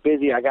 I'm really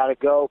busy. I got to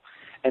go.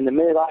 And the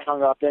minute I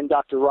hung up, then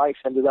Dr. Rice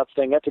ended up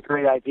saying, that's a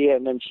great idea.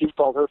 And then she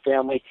called her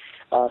family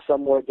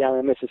somewhere down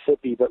in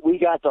Mississippi. But we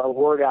got the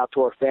word out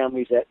to our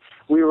families that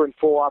we were in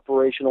full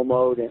operational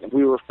mode and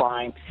we were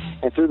fine.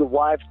 And through the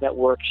Wives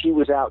Network, she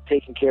was out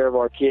taking care of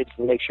our kids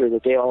to make sure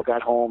that they all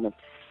got home and,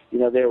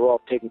 they were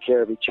all taking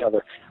care of each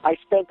other. I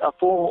spent a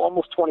full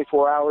almost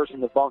 24 hours in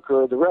the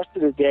bunker. The rest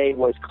of the day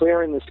was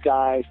clearing the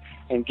skies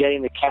and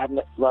getting the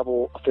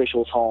cabinet-level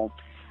officials home.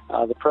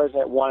 The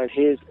president wanted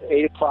his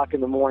 8 o'clock in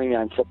the morning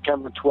on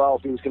September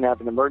 12th. He was going to have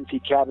an emergency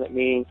cabinet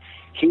meeting.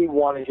 He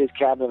wanted his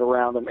cabinet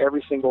around him,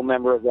 every single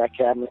member of that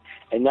cabinet,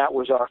 and that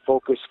was our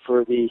focus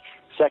for the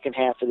second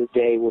half of the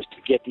day, was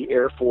to get the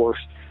Air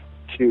Force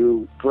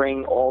to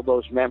bring all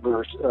those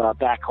members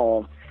back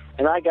home.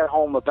 And I got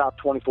home about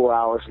 24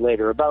 hours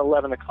later, about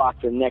 11 o'clock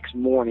the next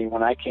morning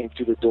when I came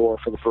through the door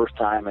for the first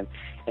time and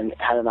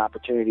had an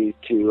opportunity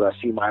to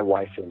see my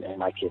wife and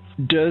my kids.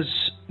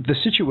 Does the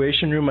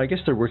Situation Room, I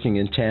guess they're working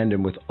in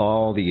tandem with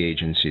all the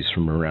agencies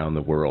from around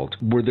the world.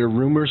 Were there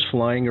rumors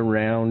flying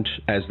around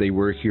as they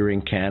were here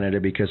in Canada?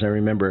 Because I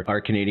remember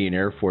our Canadian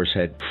Air Force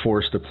had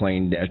forced a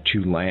plane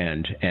to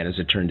land, and as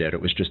it turned out,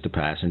 it was just a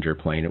passenger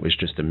plane. It was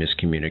just a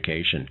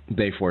miscommunication.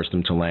 They forced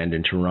them to land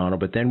in Toronto,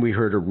 but then we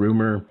heard a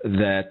rumor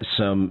that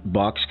some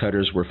box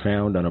cutters were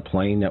found on a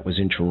plane that was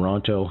in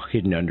Toronto,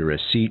 hidden under a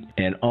seat,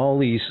 and all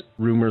these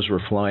rumors were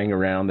flying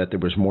around that there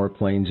was more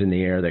planes in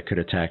the air that could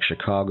attack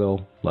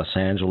Chicago, Los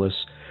Angeles.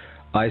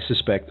 I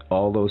suspect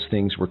all those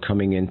things were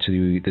coming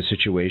into the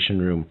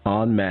Situation Room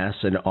en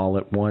masse and all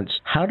at once.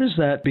 How does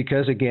that,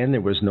 because again,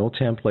 there was no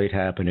template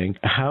happening,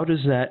 how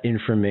does that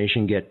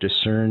information get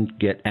discerned,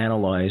 get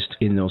analyzed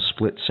in those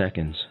split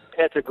seconds?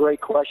 That's a great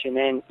question,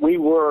 and we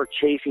were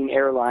chasing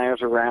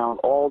airliners around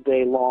all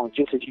day long,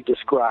 just as you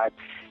described.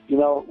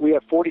 We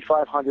have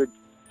 4,500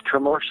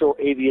 commercial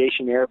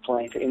aviation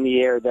airplanes in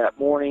the air that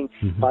morning.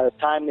 Mm-hmm. By the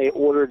time the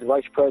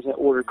Vice President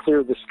ordered clear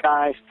of the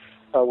skies,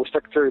 with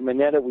Secretary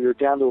Mineta, we were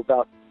down to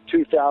about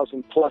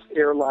 2,000 plus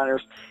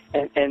airliners,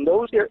 and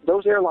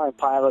those airline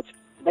pilots,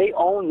 they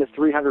own the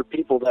 300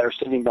 people that are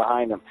sitting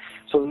behind them.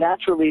 So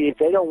naturally, if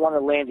they don't want to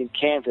land in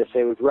Kansas,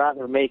 they would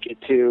rather make it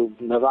to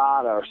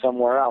Nevada or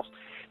somewhere else.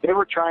 They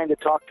were trying to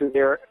talk to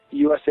their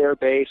U.S. Air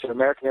Base or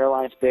American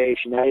Airlines Base,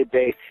 United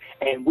Base,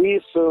 and we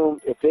assumed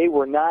if they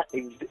were not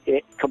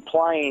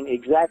complying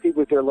exactly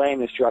with their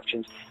land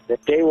instructions,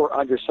 that they were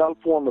under some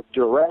form of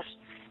duress,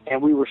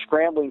 and we were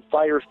scrambling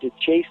fighters to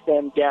chase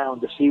them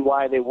down to see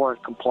why they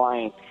weren't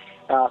complying.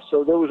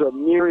 So there was a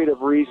myriad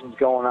of reasons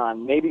going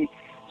on. Maybe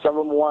some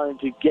of them wanted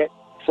to get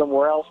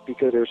somewhere else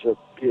because there's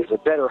a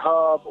better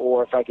hub,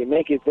 or if I can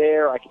make it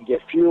there, I can get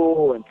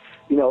fuel. And,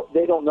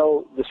 they don't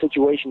know the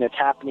situation that's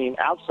happening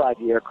outside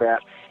the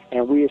aircraft,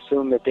 and we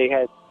assume that they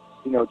had,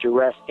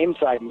 duress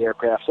inside the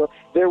aircraft. So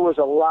there was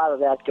a lot of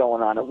that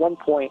going on. At one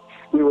point,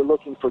 we were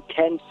looking for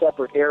 10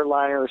 separate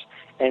airliners,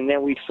 and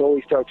then we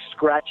slowly started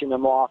scratching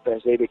them off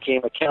as they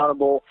became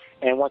accountable.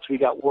 And once we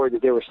got word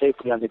that they were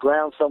safely on the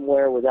ground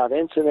somewhere without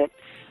incident,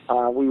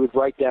 we would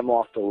write them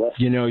off the list.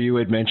 You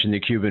had mentioned the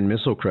Cuban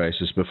Missile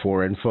Crisis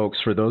before, and folks,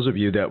 for those of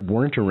you that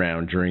weren't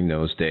around during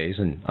those days,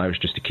 and I was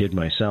just a kid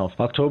myself,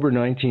 October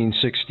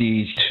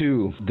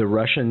 1962, the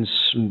Russians,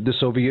 the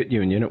Soviet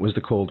Union, it was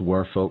the Cold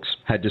War, folks,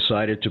 had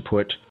decided to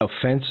put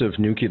offensive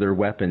nuclear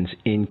weapons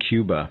in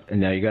Cuba. And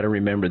now you got to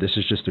remember, this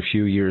is just a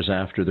few years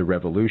after the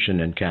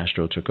revolution and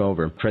Castro took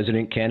over.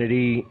 President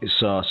Kennedy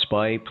saw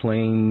spy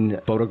plane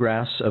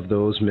photographs of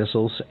those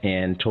missiles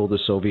and told the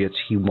Soviets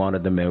he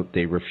wanted them out.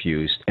 They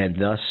refused. And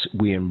thus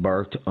we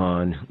embarked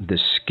on the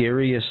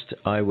scariest,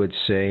 I would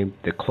say,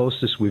 the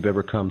closest we've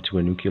ever come to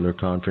a nuclear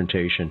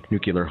confrontation,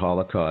 nuclear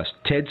holocaust.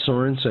 Ted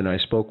Sorensen, I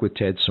spoke with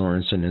Ted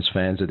Sorensen, as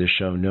fans of this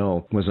show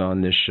know, was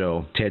on this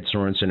show. Ted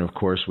Sorensen, of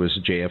course, was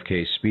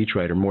JFK's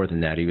speechwriter. More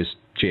than that, he was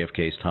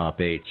JFK's top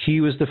aide. He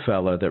was the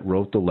fella that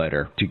wrote the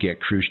letter to get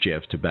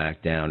Khrushchev to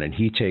back down, and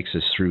he takes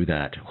us through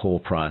that whole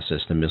process,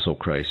 the missile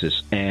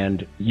crisis.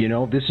 And,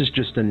 this is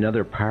just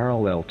another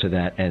parallel to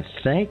that, and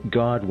thank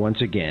God,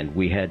 once again,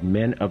 we had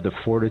men of the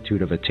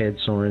fortitude of a Ted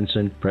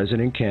Sorensen,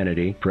 President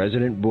Kennedy,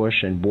 President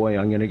Bush, and boy,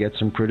 I'm going to get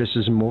some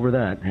criticism over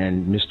that,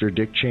 and Mr.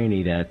 Dick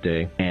Cheney that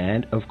day,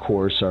 and, of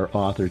course, our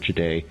author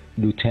today,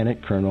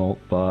 Lieutenant Colonel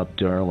Bob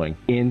Darling,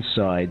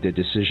 inside the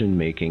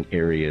decision-making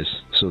areas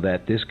so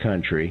that this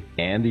country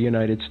and the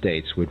United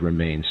States would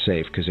remain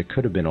safe, because it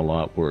could have been a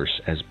lot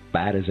worse. As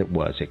bad as it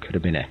was, it could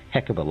have been a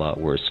heck of a lot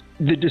worse.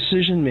 The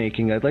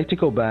decision-making, I'd like to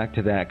go back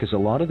to that, because a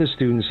lot of the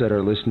students that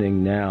are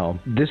listening now,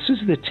 this is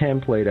the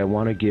template I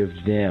want to give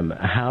them,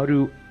 how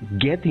to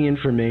get the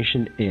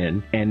information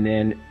in, and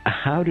then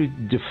how to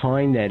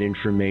define that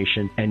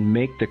information and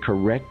make the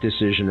correct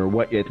decision, or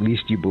what at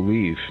least you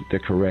believe the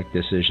correct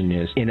decision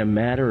is, in a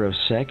matter of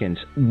seconds.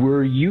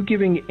 Were you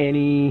giving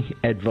any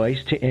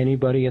advice to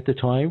anybody at the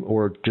time,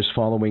 or just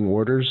following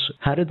orders?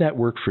 How did that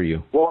work for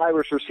you? Well, I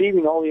was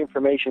receiving all the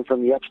information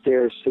from the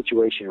upstairs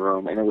situation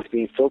room, and it was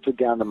being filtered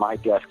down to my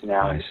desk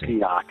now in the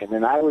PDOC, and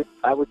then I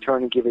would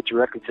turn and give it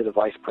directly to the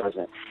vice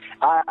president.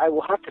 I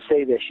will have to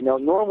say this,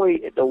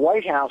 normally the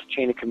White House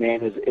chain of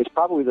command is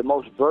probably the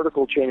most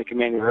vertical chain of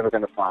command you're ever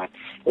going to find.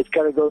 It's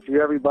got to go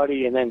through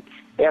everybody, and then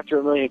after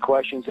a million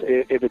questions,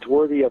 if it's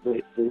worthy of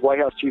the White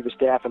House chief of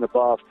staff and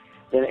above,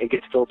 then it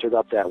gets filtered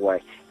up that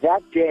way.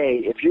 That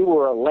day, if you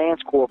were a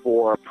lance corporal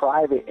or a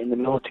private in the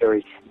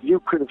military,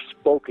 you could have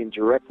spoken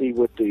directly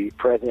with the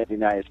President of the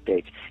United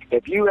States.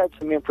 If you had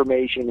some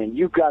information and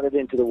you got it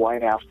into the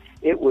White House,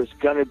 it was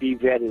going to be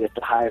vetted at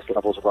the highest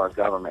levels of our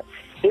government.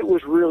 It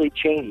was really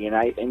Cheney,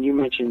 and you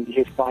mentioned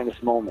his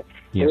finest moment.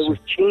 Yes, it was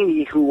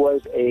Cheney who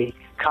was a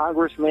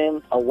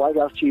congressman, a White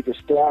House chief of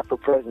staff for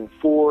President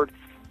Ford,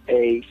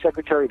 a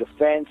Secretary of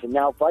Defense, and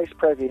now Vice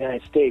President of the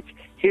United States.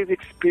 His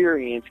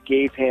experience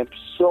gave him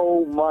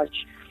so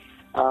much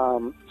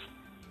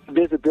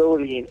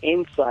visibility and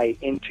insight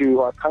into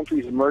our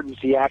country's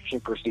emergency action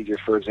procedures,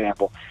 for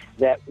example,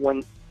 that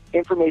when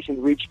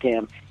information reached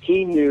him,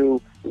 he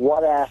knew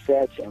what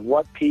assets and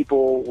what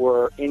people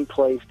were in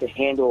place to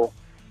handle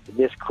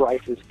this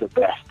crisis the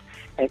best.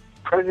 And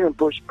President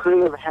Bush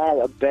could have had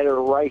a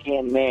better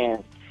right-hand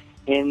man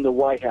in the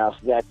White House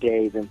that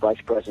day than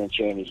Vice President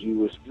Cheney. He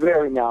was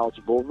very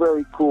knowledgeable,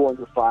 very cool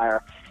under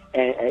fire,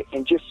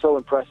 and just so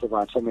impressive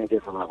on so many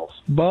different levels.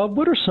 Bob,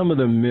 what are some of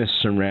the myths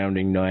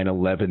surrounding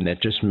 9/11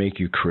 that just make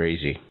you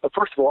crazy?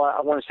 First of all,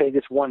 I want to say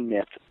this one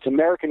myth. It's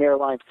American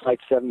Airlines Flight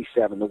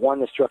 77, the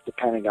one that struck the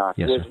Pentagon.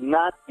 Yes, was sir.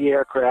 not the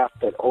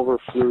aircraft that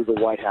overflew the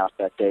White House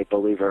that day,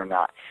 believe it or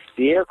not.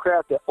 The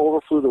aircraft that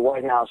overflew the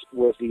White House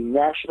was the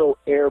National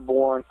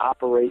Airborne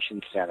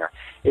Operations Center.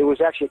 It was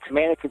actually a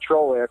command and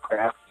control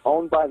aircraft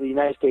owned by the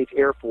United States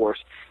Air Force.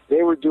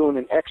 They were doing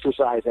an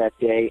exercise that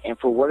day, and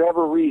for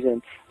whatever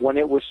reason, when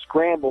it was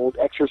scrambled,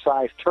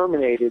 exercise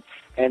terminated,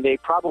 and they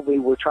probably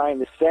were trying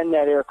to send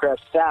that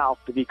aircraft south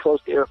to be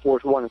close to Air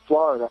Force One in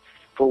Florida.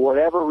 For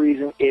whatever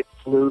reason, it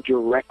flew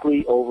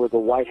directly over the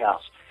White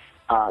House.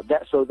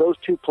 So those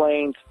two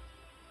planes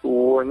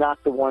were not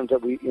the ones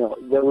that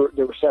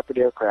they were separate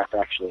aircraft,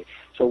 actually.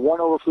 So one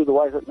overflew the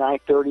White House at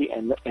 9:30,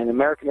 and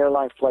American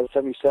Airlines Flight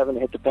 77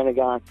 hit the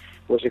Pentagon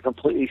was a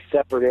completely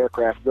separate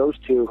aircraft. Those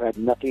two had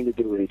nothing to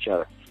do with each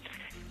other.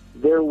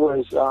 There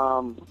was,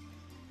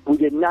 we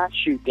did not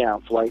shoot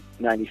down Flight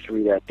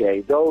 93 that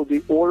day, though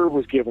the order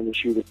was given to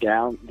shoot it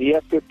down. The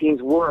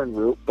F-15s were en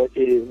route, but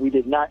we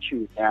did not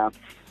shoot it down.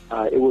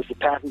 It was the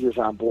passengers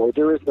on board.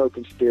 There is no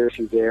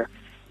conspiracy there.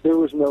 There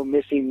was no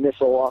missing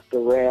missile off the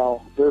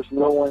rail. There's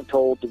no one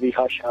told to be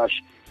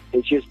hush-hush.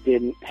 It just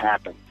didn't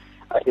happen.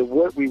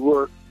 We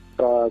were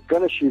going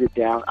to shoot it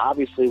down.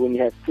 Obviously, when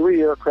you had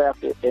three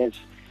aircraft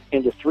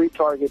into three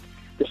targets,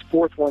 this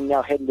fourth one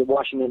now heading to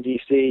Washington,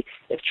 D.C.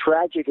 As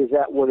tragic as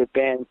that would have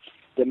been,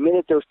 the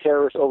minute those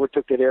terrorists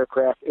overtook that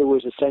aircraft, it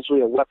was essentially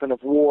a weapon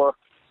of war.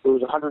 It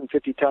was a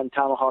 150-ton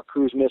Tomahawk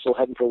cruise missile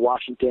heading for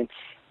Washington.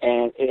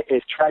 And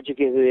as tragic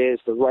as it is,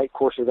 the right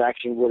course of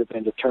action would have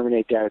been to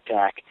terminate that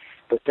attack.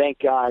 But thank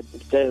God,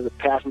 instead of the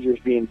passengers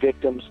being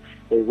victims,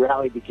 they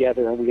rallied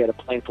together, and we had a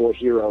plane full of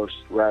heroes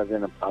rather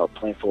than a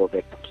plane full of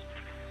victims.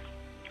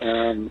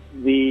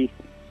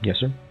 Yes,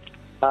 sir.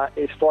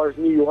 As far as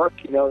New York,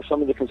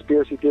 some of the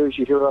conspiracy theories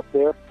you hear up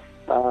there,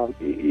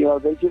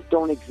 they just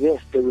don't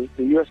exist. The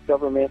U.S.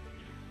 government,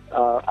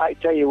 I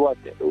tell you what,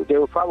 they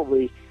were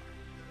probably,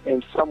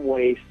 in some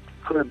ways,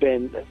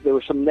 there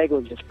was some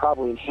negligence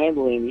probably in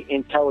handling the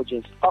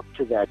intelligence up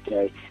to that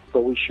day,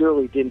 but we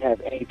surely didn't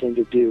have anything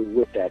to do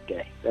with that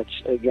day.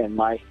 That's, again,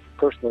 my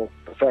personal,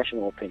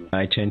 professional opinion.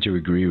 I tend to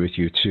agree with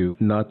you, too.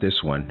 Not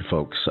this one,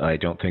 folks. I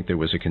don't think there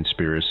was a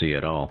conspiracy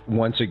at all.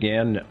 Once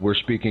again, we're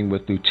speaking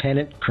with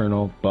Lieutenant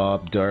Colonel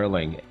Bob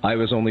Darling. I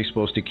was only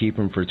supposed to keep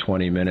him for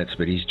 20 minutes,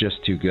 but he's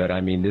just too good.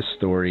 I mean, this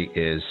story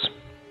is...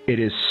 It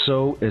is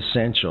so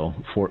essential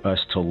for us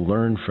to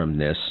learn from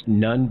this.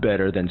 None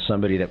better than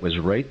somebody that was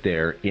right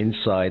there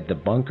inside the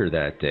bunker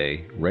that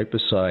day, right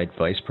beside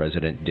Vice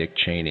President Dick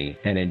Cheney.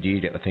 And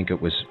indeed, I think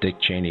it was Dick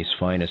Cheney's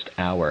finest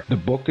hour. The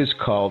book is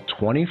called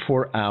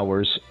 24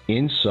 Hours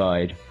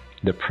Inside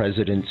the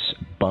President's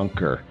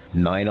Bunker.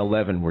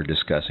 9/11 we're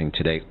discussing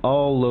today.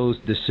 All those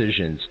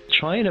decisions.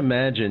 Try and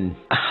imagine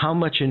how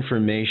much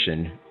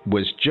information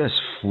was just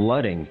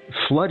flooding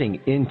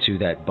into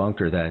that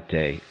bunker that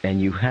day, and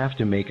you have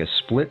to make a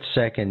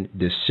split-second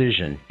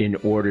decision in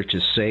order to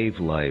save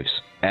lives.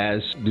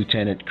 As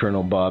Lieutenant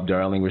Colonel Bob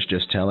Darling was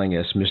just telling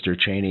us, Mr.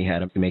 Cheney had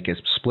to make a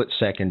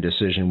split-second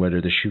decision whether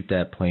to shoot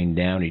that plane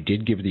down. He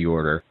did give the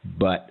order,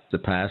 but the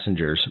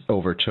passengers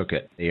overtook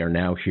it. They are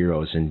now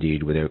heroes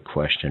indeed, without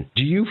question.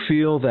 Do you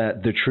feel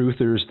that the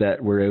truthers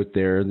that were out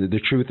there, the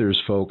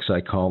truthers folks,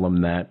 I call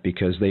them that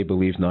because they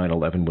believe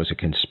 9/11 was a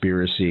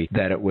conspiracy,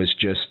 that it was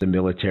just the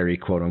military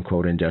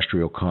quote-unquote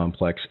industrial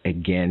complex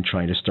again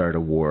trying to start a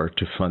war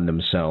to fund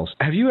themselves?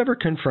 Have you ever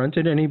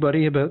confronted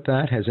anybody about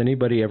that? Has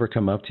anybody ever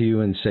come up to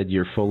you and said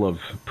you're full of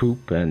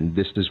poop and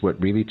this is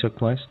what really took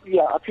place?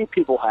 Yeah, a few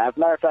people have.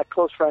 Matter of fact,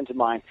 close friends of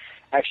mine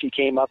actually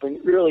came up, and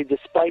really,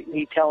 despite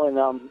me telling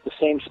them the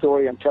same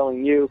story I'm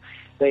telling you,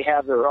 they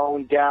have their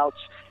own doubts.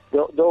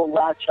 They'll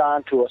latch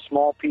on to a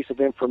small piece of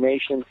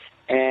information,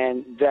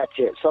 and that's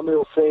it. Somebody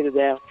will say to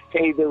them,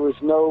 "Hey, there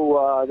was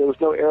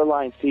no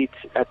airline seats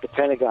at the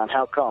Pentagon.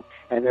 How come?"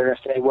 And they're going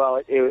to say,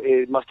 "Well,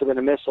 it must have been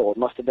a missile. It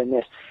must have been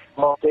this."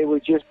 Well, if they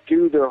would just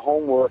do their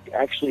homework,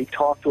 actually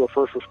talk to a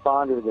first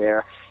responder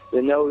there,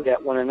 they know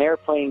that when an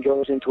airplane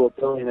goes into a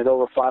building at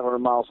over 500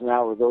 miles an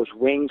hour, those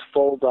wings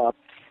fold up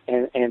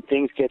and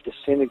things get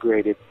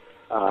disintegrated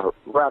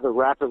rather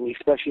rapidly,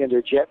 especially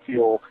under jet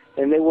fuel.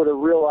 And they would have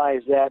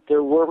realized that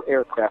there were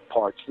aircraft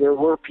parts, there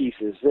were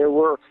pieces, there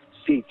were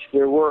seats,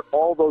 there were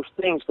all those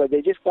things, but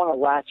they just want to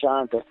latch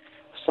on to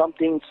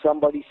something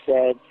somebody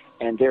said,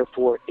 and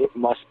therefore it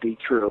must be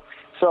true.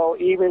 So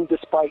even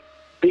despite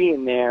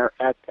being there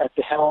at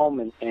the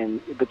helm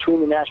and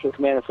between the National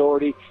Command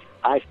Authority,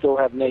 I still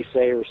have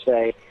naysayers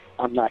say,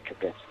 I'm not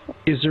convinced.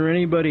 Is there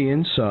anybody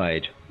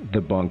inside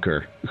the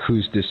bunker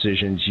whose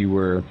decisions you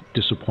were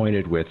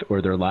disappointed with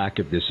or their lack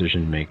of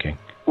decision-making?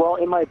 Well,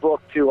 in my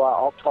book, too,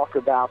 I'll talk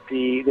about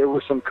there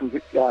were some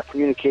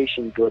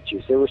communication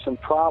glitches. There were some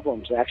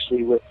problems,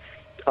 actually, with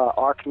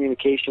our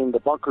communication, the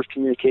bunker's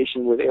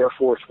communication with Air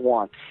Force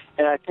One.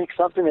 And I think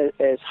something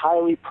as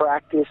highly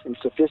practiced and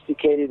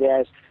sophisticated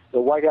as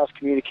the White House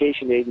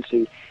Communication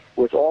Agency,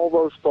 with all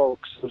those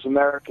folks, those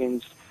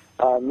Americans,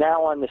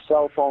 now on the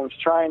cell phones,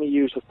 trying to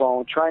use the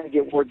phone, trying to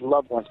get word to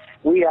loved ones.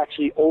 We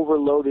actually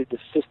overloaded the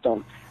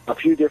system a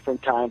few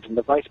different times, and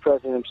the Vice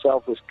President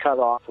himself was cut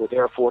off with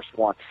Air Force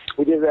One.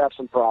 We did have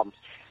some problems.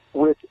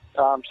 With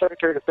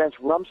Secretary of Defense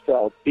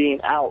Rumsfeld being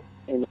out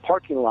in the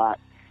parking lot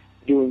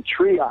doing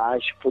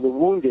triage for the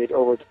wounded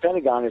over at the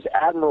Pentagon, as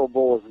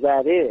admirable as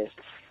that is,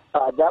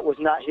 that was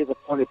not his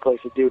appointed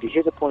place of duty.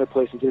 His appointed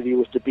place of duty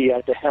was to be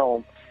at the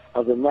helm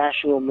of the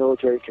National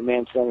Military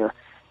Command Center.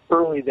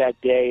 Early that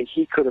day,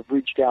 he could have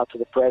reached out to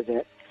the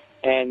President,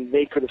 and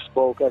they could have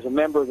spoke. As a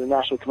member of the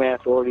National Command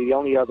Authority, the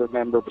only other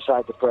member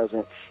besides the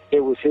President, it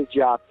was his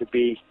job to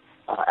be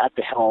at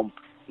the helm,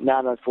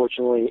 not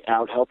unfortunately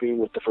out helping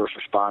with the first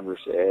responders.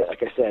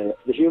 Like I said,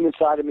 the human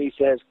side of me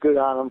says good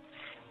on them.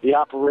 The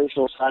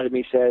operational side of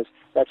me says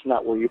that's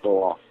not where you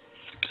belong.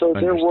 So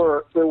there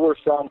were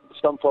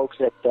some folks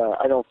that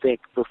I don't think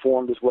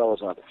performed as well as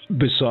others.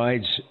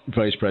 Besides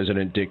Vice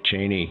President Dick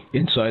Cheney,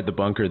 inside the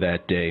bunker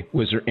that day,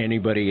 was there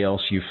anybody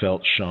else you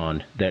felt,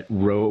 Sean, that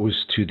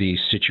rose to the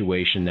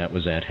situation that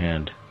was at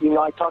hand?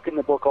 I talk in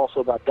the book also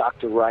about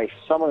Dr. Rice.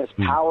 Someone as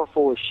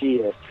powerful as she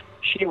is,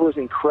 she was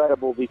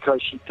incredible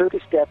because she took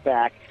a step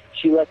back.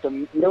 She let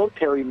the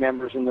military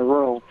members in the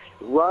room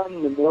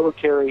run the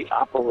military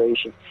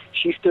operation.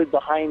 She stood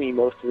behind me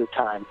most of the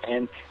time,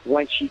 and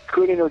when she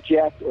could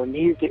interject or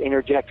needed to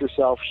interject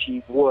herself,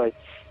 she would.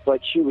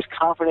 but she was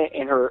confident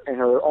in her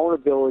own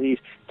abilities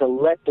to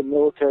let the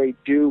military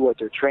do what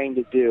they're trained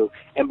to do.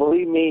 And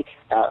believe me,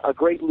 a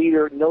great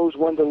leader knows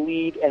when to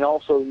lead and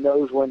also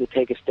knows when to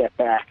take a step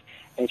back.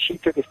 And she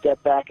took a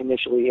step back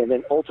initially, and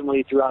then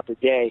ultimately throughout the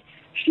day,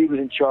 she was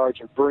in charge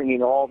of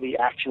bringing all the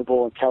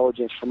actionable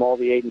intelligence from all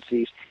the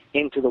agencies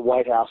into the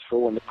White House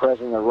for when the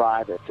president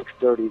arrived at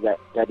 6:30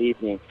 that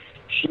evening.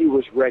 She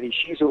was ready.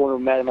 She's the one who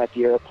met him at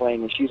the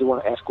airplane, and she's the one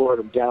who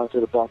escorted him down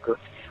to the bunker.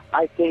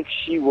 I think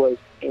she was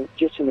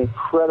just an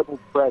incredible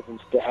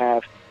presence to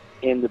have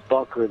in the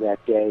bunker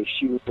that day.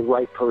 She was the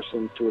right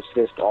person to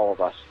assist all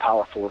of us,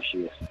 powerful as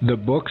she is. The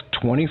book,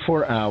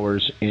 24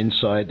 Hours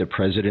Inside the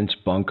President's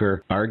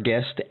Bunker. Our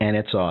guest and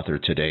its author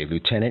today,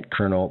 Lieutenant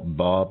Colonel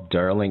Bob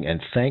Darling.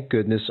 And thank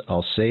goodness,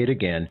 I'll say it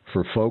again,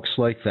 for folks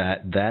like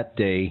that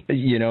day,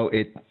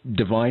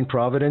 divine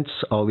providence,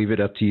 I'll leave it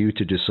up to you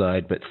to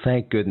decide, but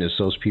thank goodness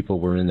those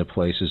people were in the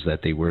places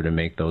that they were to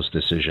make those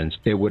decisions.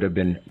 It would have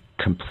been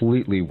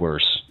completely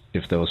worse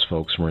if those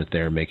folks weren't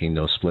there making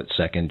those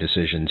split-second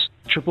decisions.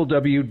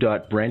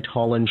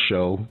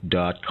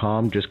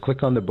 www.brenthollandshow.com. Just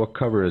click on the book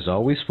cover. As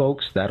always,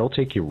 folks, that'll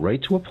take you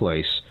right to a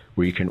place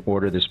where you can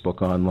order this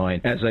book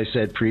online. As I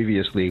said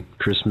previously,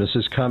 Christmas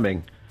is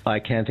coming. I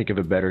can't think of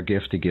a better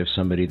gift to give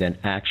somebody than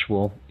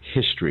actual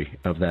history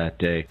of that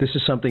day. This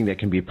is something that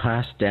can be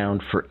passed down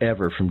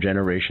forever from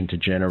generation to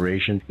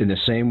generation, in the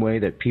same way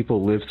that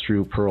people lived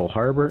through Pearl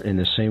Harbor, in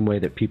the same way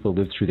that people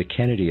lived through the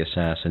Kennedy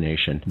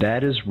assassination.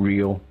 That is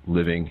real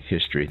living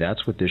history.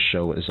 That's what this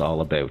show is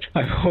all about.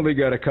 I've only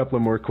got a couple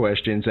of more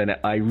questions, and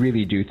I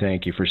really do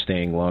thank you for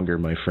staying longer,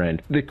 my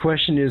friend. The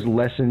question is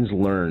lessons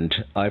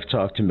learned. I've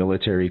talked to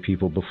military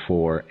people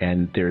before,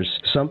 and there's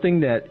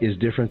something that is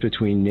different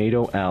between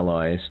NATO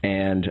allies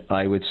and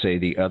I would say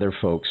the other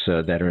folks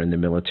that are in the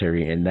military,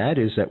 and that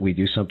is that we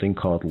do something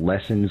called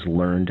lessons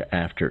learned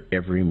after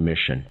every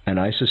mission. And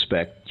I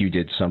suspect you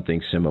did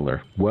something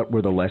similar. What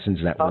were the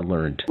lessons that were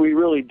learned? We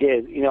really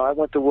did. I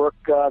went to work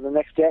the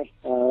next day.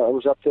 I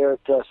was up there at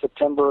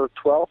September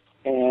 12th,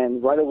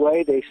 and right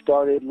away they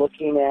started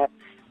looking at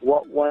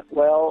what went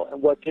well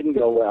and what didn't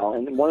go well.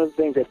 And one of the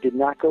things that did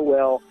not go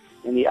well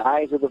in the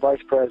eyes of the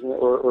vice president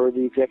or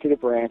the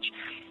executive branch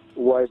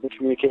was the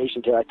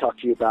communications that I talked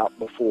to you about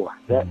before.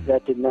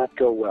 That did not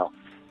go well.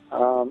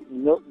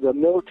 The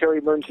military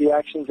emergency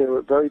actions, they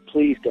were very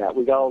pleased at.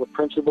 We got all the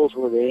principles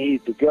where they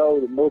needed to go.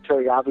 The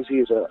military obviously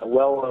is a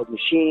well-oiled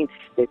machine.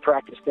 They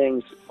practice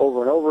things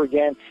over and over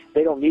again.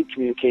 They don't need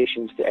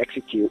communications to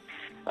execute.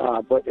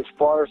 But as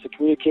far as the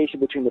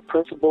communication between the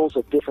principals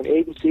of different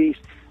agencies,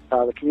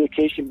 the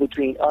communication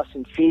between us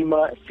and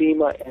FEMA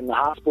and the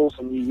hospitals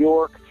in New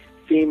York,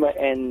 FEMA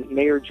and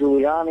Mayor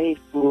Giuliani,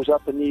 who was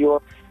up in New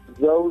York,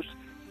 those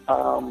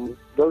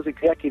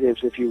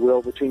executives, if you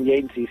will, between the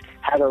agencies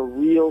had a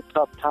real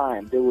tough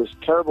time. There was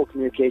terrible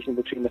communication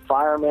between the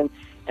firemen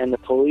and the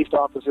police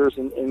officers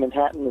in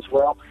Manhattan as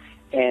well,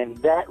 and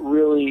that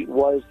really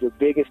was the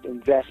biggest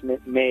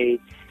investment made.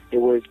 It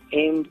was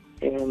aimed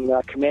in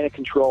command and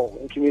control,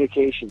 in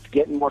communications,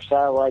 getting more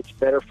satellites,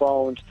 better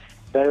phones,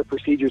 better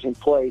procedures in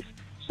place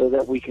so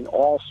that we can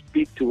all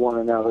speak to one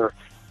another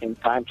in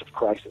times of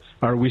crisis.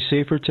 Are we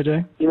safer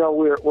today?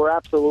 We're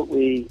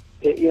absolutely...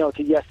 it's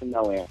a yes and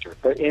no answer.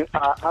 But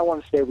I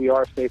want to say we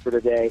are safer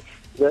today.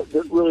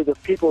 Really, the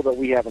people that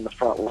we have in the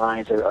front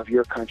lines of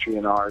your country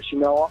and ours,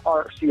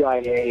 our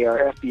CIA,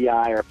 our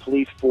FBI, our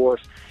police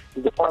force,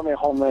 the Department of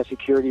Homeland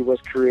Security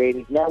was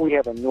created. Now we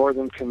have a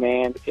Northern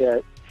Command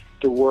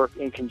to work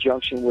in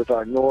conjunction with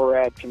our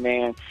NORAD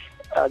Command.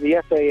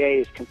 The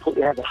FAA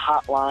has a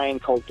hotline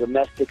called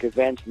Domestic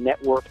Events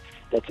Network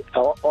that's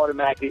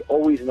automatically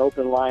always an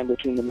open line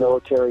between the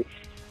military.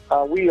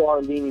 We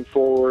are leaning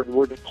forward.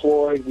 We're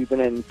deployed. We've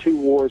been in 2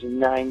 wars in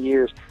 9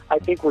 years. I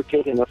think we're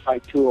taking the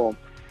fight to them.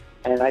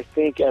 And I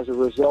think as a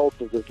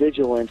result of the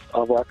vigilance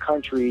of our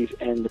countries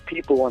and the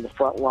people on the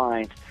front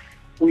lines,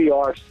 we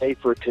are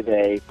safer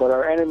today. But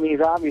our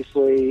enemies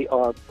obviously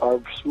are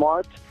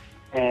smart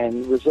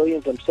and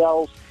resilient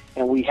themselves,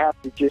 and we have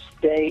to just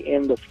stay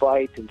in the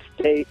fight and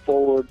stay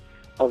forward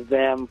of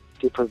them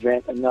to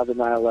prevent another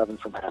 9/11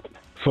 from happening.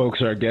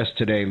 Folks, our guest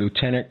today,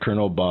 Lieutenant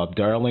Colonel Bob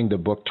Darling, the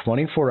book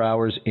 24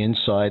 Hours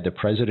Inside the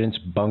President's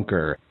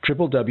Bunker,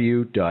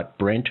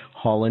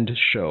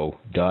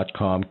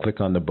 www.brenthollandshow.com. Click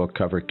on the book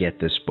cover, get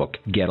this book.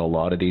 Get a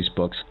lot of these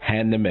books,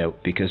 hand them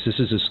out, because this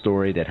is a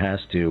story that has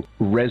to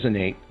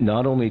resonate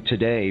not only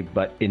today,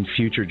 but in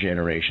future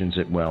generations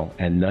as well,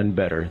 and none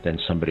better than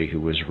somebody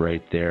who was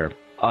right there.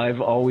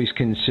 I've always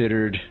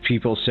considered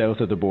people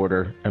south of the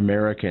border,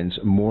 Americans,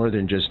 more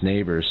than just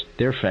neighbors.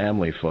 They're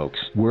family, folks.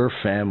 We're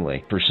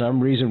family. For some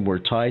reason, we're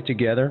tied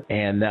together,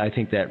 and I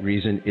think that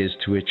reason is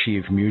to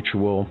achieve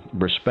mutual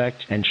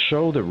respect and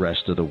show the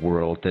rest of the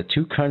world that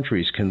two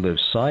countries can live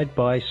side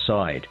by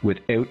side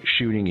without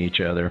shooting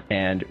each other,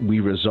 and we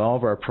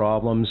resolve our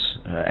problems,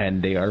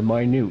 and they are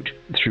minute,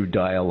 through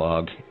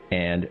dialogue.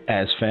 And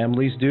as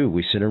families do,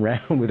 we sit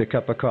around with a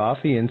cup of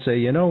coffee and say,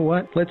 you know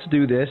what, let's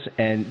do this.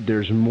 And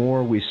there's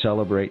more we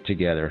celebrate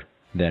together.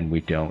 then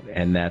we don't.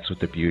 And that's what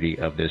the beauty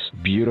of this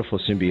beautiful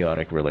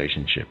symbiotic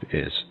relationship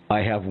is.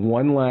 I have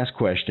one last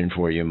question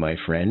for you, my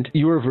friend.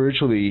 You are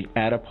virtually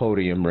at a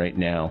podium right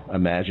now.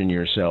 Imagine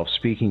yourself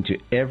speaking to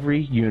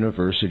every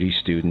university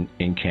student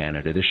in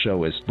Canada. This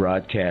show is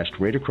broadcast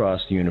right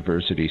across the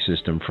university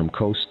system from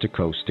coast to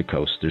coast to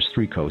coast. There's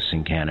 3 coasts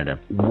in Canada.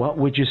 What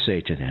would you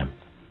say to them?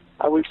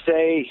 I would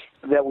say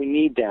that we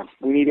need them.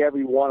 We need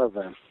every one of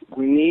them.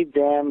 We need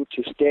them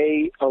to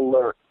stay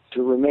alert,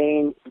 to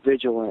remain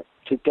vigilant,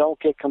 to don't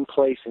get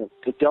complacent,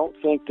 to don't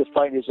think the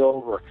fight is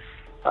over,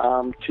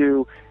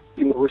 to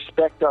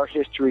respect our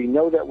history,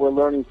 know that we're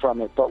learning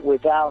from it. But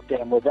without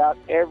them, without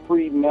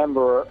every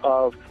member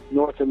of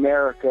North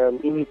America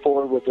leaning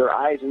forward with their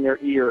eyes and their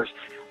ears,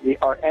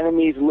 our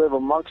enemies live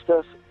amongst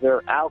us.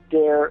 They're out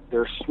there.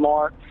 They're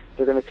smart.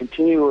 They're going to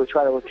continue to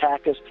try to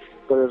attack us.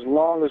 But as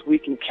long as we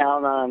can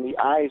count on the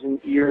eyes and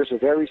ears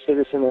of every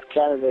citizen of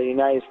Canada and the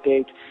United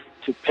States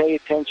to pay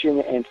attention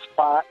and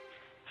spot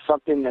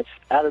something that's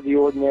out of the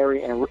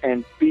ordinary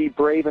and be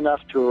brave enough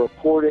to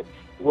report it,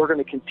 we're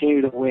going to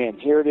continue to win.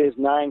 Here it is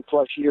 9+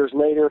 years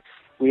later.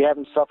 We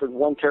haven't suffered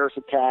one terrorist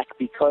attack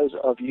because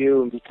of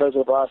you and because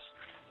of us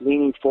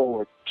leaning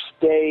forward.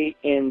 Stay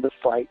in the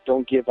fight.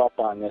 Don't give up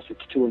on this.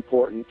 It's too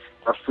important.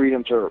 Our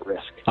freedoms are at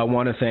risk. I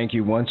want to thank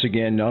you once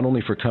again, not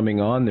only for coming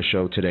on the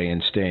show today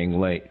and staying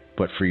late,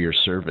 but for your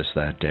service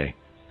that day.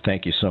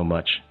 Thank you so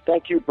much.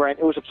 Thank you, Brent.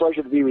 It was a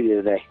pleasure to be with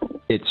you today.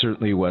 It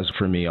certainly was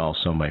for me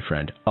also, my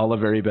friend. All the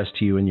very best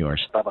to you and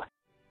yours. Bye-bye.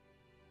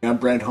 I'm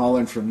Brent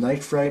Holland from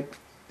Night Fright.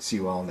 See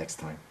you all next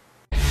time.